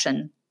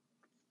profession,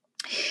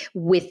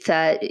 with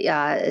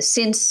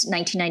since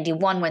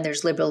 1991, when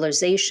there's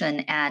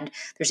liberalization and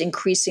there's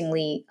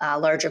increasingly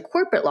larger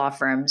corporate law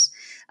firms,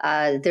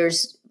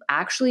 there's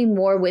actually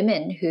more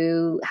women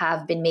who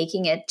have been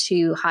making it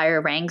to higher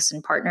ranks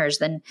and partners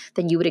than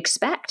you would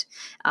expect.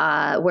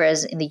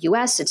 Whereas in the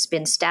U.S., it's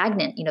been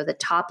stagnant. The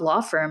top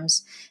law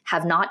firms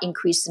have not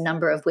increased the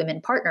number of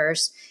women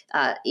partners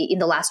in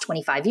the last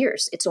 25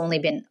 years. It's only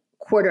been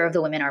quarter of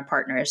the women are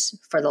partners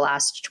for the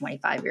last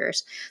 25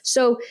 years.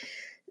 So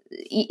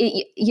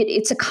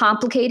it's a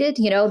complicated,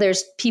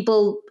 there's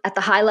people at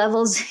the high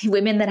levels,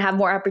 women that have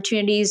more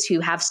opportunities, who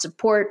have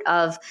support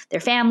of their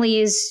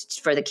families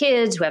for the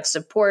kids, who have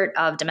support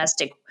of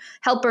domestic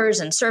helpers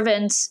and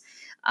servants.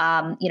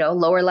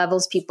 Lower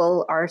levels,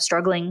 people are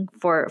struggling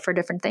for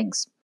different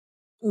things.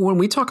 When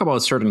we talk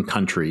about certain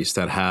countries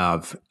that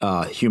have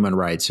human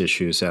rights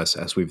issues,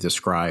 as we've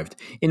described,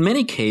 in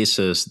many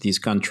cases, these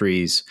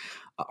countries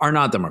are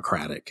not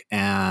democratic.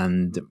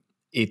 And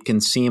it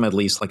can seem at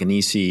least like an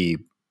easy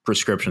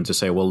prescription to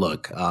say, well,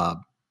 look,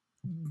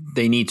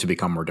 they need to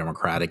become more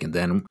democratic, and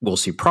then we'll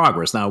see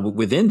progress. Now,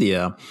 with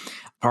India,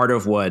 part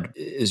of what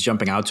is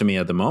jumping out to me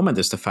at the moment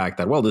is the fact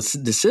that, well,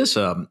 this is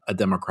a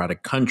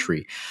democratic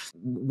country.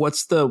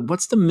 What's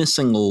the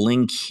missing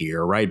link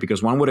here, right?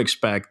 Because one would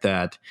expect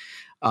that,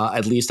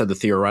 at least at the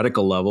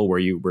theoretical level, where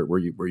you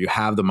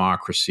have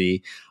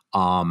democracy,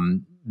 the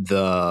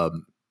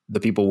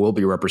people will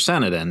be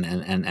represented,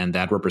 and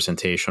that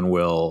representation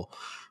will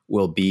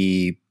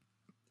be,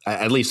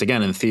 at least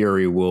again in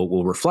theory,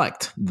 will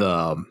reflect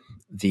the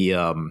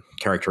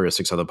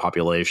characteristics of the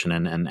population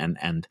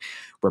and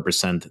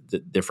represent the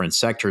different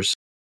sectors.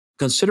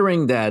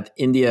 Considering that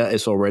India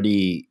is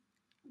already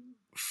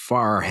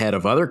far ahead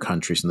of other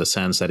countries in the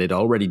sense that it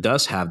already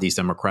does have these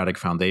democratic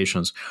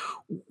foundations,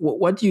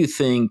 what do you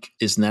think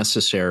is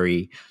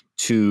necessary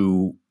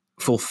to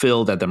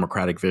fulfill that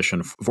democratic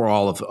vision for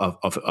all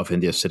of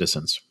India's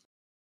citizens?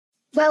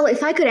 Well,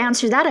 if I could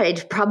answer that,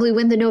 I'd probably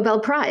win the Nobel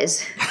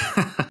Prize.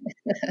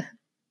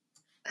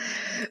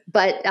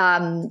 But,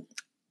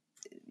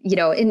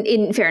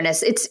 in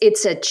fairness,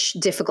 it's a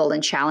difficult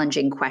and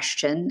challenging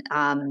question.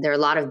 There are a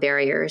lot of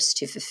barriers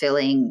to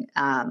fulfilling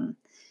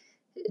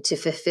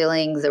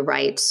the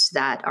rights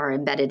that are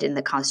embedded in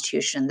the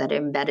Constitution, that are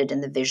embedded in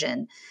the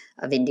vision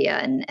of India.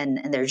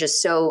 And there are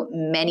just so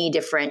many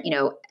different,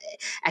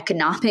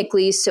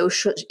 economically,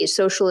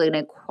 social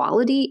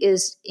inequality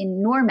is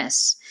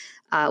enormous.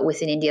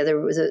 within India.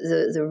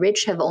 The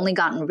rich have only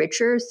gotten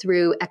richer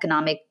through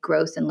economic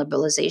growth and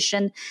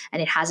liberalization,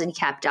 and it hasn't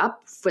kept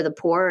up for the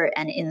poor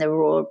and in the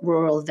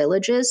rural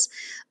villages.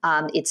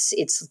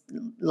 It's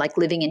like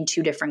living in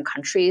two different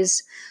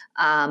countries.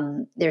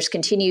 There's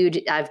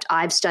continued.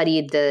 I've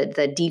studied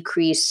the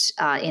decrease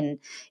in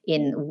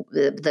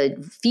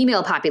the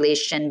female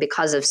population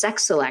because of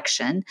sex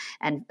selection,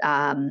 and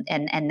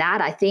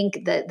that I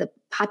think that the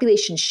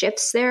population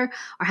shifts there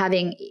are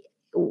having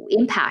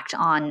impact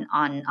on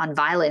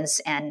violence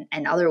and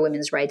other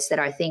women's rights that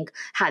I think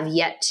have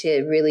yet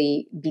to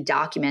really be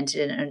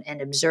documented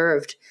and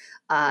observed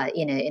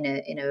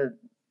in a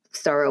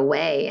thorough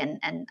way.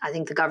 And I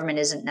think the government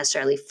isn't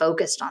necessarily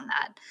focused on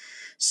that.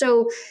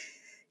 So,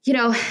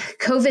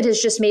 COVID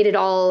has just made it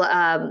all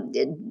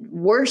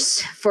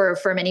worse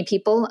for many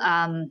people,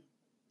 and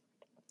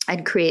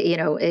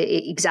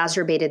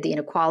exacerbated the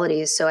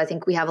inequalities. So I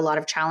think we have a lot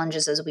of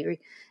challenges as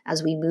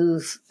we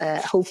move,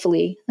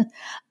 hopefully,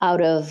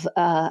 out of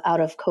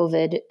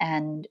COVID,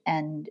 and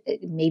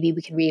maybe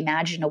we can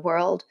reimagine a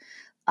world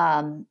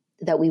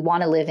that we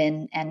want to live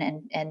in,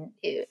 and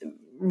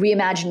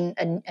reimagine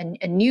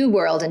a new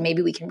world, and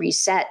maybe we can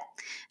reset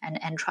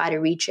and try to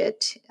reach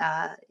it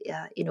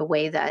in a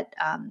way that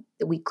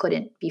we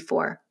couldn't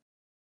before.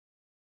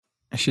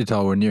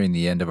 Sheetal, we're nearing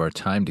the end of our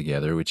time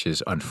together, which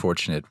is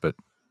unfortunate, but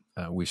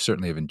we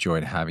certainly have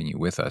enjoyed having you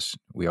with us.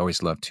 We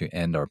always love to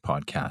end our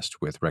podcast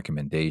with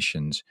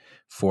recommendations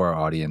for our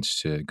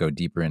audience to go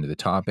deeper into the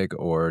topic,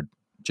 or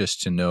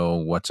just to know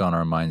what's on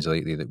our minds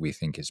lately that we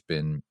think has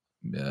been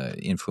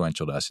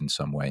influential to us in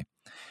some way.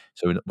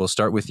 So we'll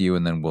start with you,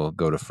 and then we'll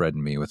go to Fred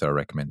and me with our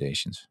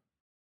recommendations.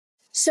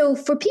 So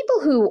for people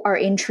who are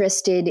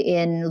interested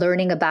in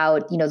learning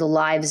about, the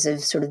lives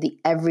of sort of the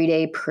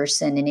everyday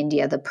person in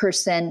India, the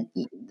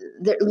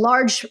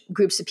large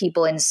groups of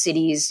people in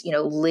cities,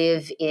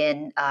 live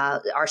in,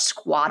 are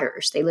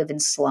squatters. They live in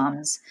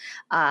slums.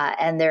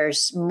 And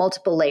there's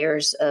multiple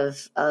layers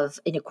of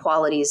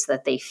inequalities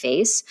that they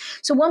face.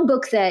 So one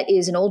book that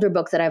is an older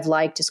book that I've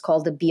liked is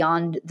called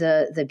Beyond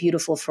the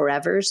Beautiful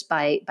Forevers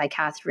by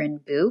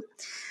Catherine Bu.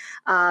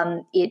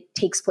 It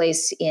takes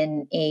place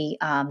in a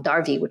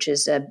Dharvi, which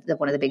is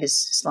one of the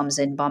biggest slums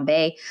in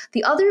Bombay.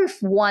 The other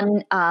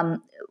one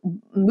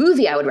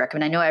movie I would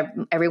recommend, I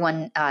know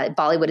everyone,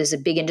 Bollywood is a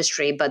big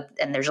industry,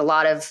 and there's a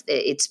lot of,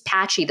 it's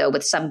patchy though,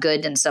 with some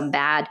good and some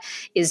bad,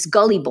 is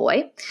Gully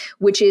Boy,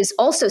 which is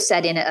also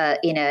set in a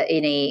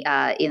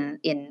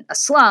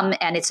slum,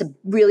 and it's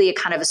really a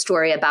kind of a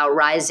story about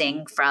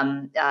rising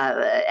from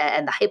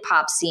and the hip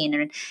hop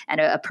scene,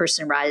 and a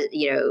person rise,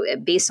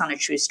 based on a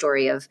true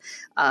story of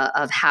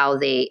how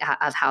the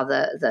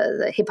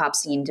hip hop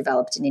scene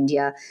developed in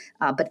India,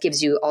 but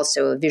gives you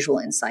also a visual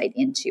insight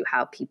into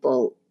how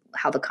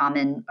the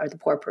common or the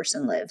poor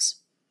person lives.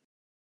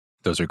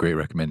 Those are great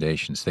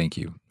recommendations. Thank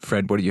you.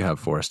 Fred, what do you have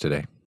for us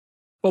today?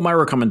 Well, my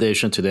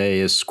recommendation today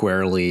is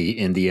squarely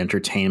in the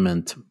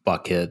entertainment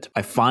bucket.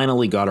 I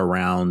finally got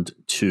around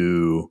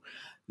to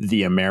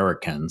The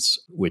Americans,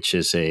 which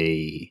is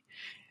a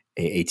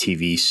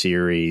TV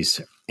series,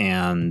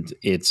 and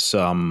it's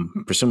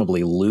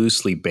presumably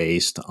loosely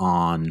based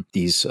on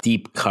these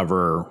deep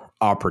cover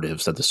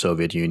operatives that the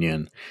Soviet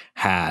Union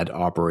had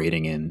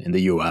operating in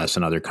the U.S.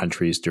 and other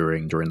countries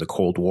during the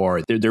Cold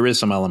War. There is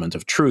some element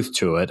of truth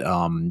to it.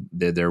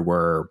 There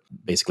were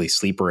basically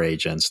sleeper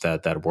agents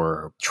that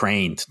were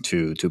trained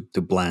to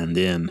blend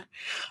in.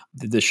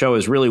 The show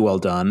is really well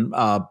done.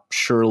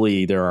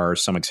 Surely there are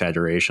some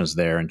exaggerations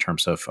there in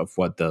terms of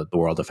what the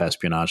world of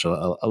espionage,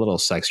 a little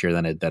sexier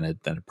than it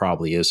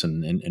probably is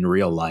in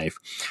real life.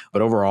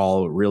 But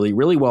overall, really,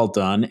 really well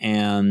done.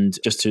 And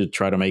just to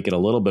try to make it a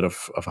little bit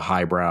of a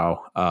highbrow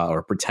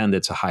or pretend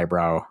it's a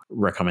highbrow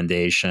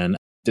recommendation,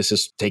 this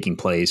is taking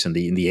place in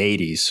the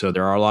 80s. So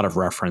there are a lot of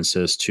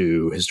references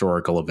to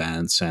historical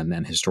events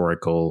and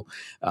historical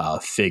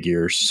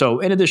figures. So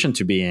in addition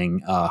to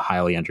being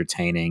highly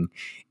entertaining,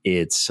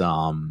 it's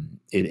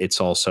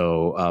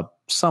also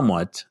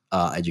somewhat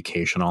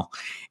educational,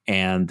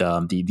 and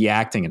the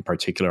acting in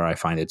particular, I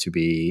find it to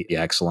be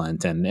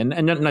excellent, and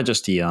not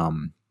just the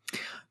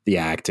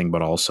acting,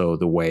 but also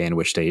the way in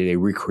which they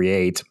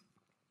recreate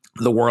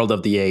the world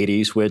of the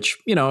 80s, which,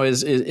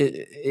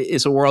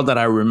 is a world that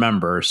I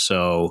remember.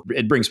 So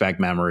it brings back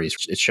memories.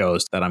 It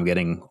shows that I'm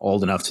getting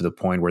old enough to the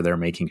point where they're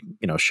making,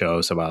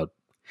 shows about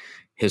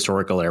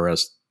historical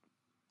eras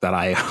that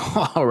I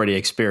already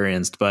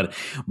experienced, but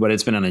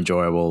it's been an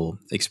enjoyable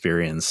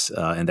experience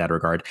in that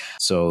regard.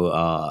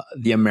 So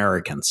The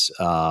Americans,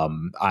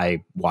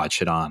 I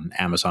watch it on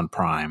Amazon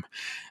Prime.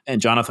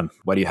 And Jonathan,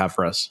 what do you have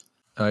for us?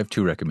 I have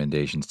two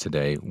recommendations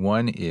today.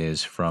 One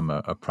is from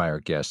a prior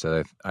guest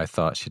that I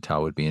thought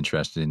Sheetal would be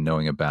interested in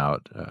knowing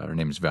about. Her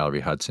name is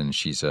Valerie Hudson.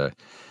 She's a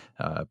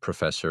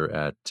professor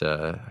at,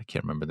 I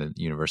can't remember the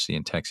university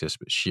in Texas,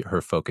 but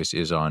her focus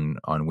is on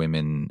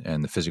women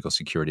and the physical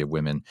security of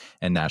women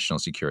and national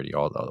security,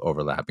 all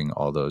overlapping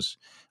all those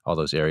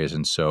areas.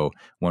 And so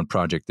one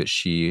project that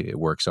she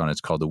works on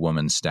is called the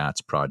Woman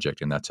Stats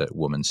Project, and that's at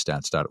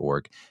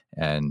womanstats.org.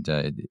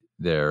 And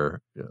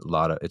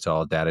it's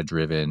all data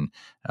driven,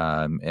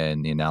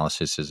 and the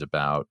analysis is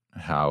about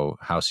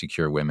how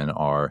secure women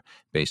are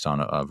based on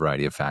a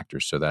variety of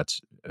factors. So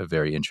that's a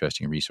very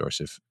interesting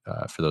resource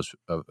for those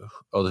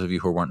of you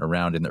who weren't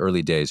around in the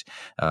early days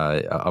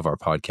of our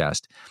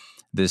podcast.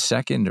 The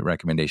second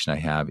recommendation I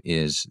have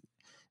is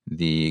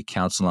the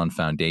Council on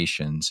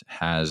Foundations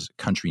has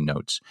country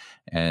notes,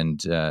 and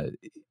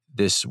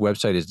this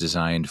website is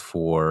designed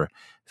for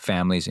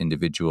families,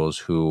 individuals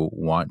who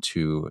want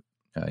to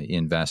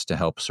invest to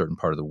help a certain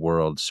part of the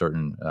world,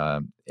 certain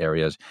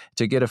areas,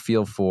 to get a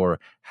feel for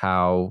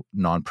how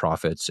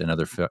nonprofits and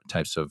other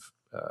types of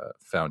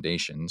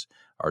foundations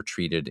are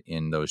treated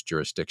in those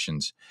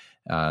jurisdictions.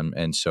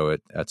 And so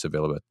that's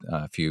available.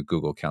 If you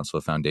Google Council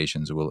of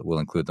Foundations, we'll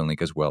include the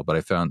link as well. But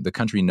I found the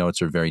country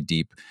notes are very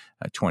deep,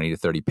 20 to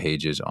 30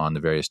 pages on the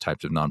various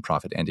types of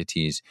nonprofit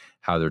entities,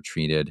 how they're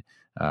treated,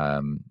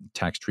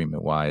 tax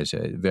treatment wise,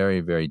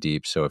 very, very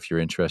deep. So if you're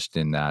interested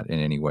in that in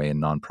any way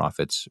in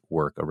nonprofits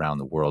work around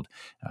the world,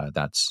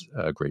 that's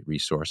a great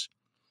resource.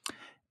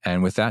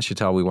 And with that,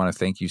 Sheetal, we want to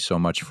thank you so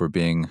much for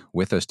being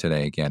with us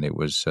today. Again, it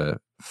was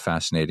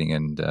fascinating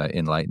and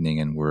enlightening,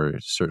 and we're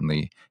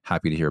certainly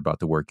happy to hear about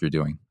the work you're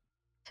doing.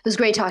 It was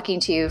great talking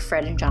to you,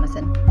 Fred and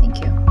Jonathan. Thank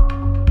you.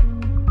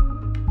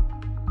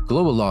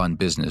 Global Law and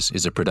Business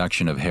is a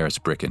production of Harris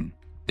Bricken.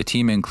 The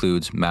team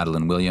includes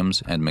Madeline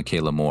Williams and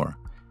Michaela Moore.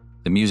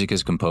 The music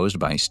is composed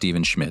by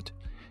Stephen Schmidt.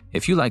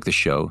 If you like the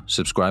show,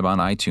 subscribe on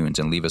iTunes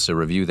and leave us a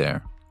review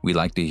there. We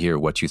like to hear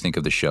what you think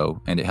of the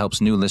show, and it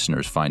helps new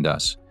listeners find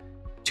us.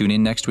 Tune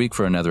in next week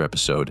for another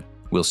episode.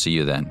 We'll see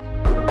you then.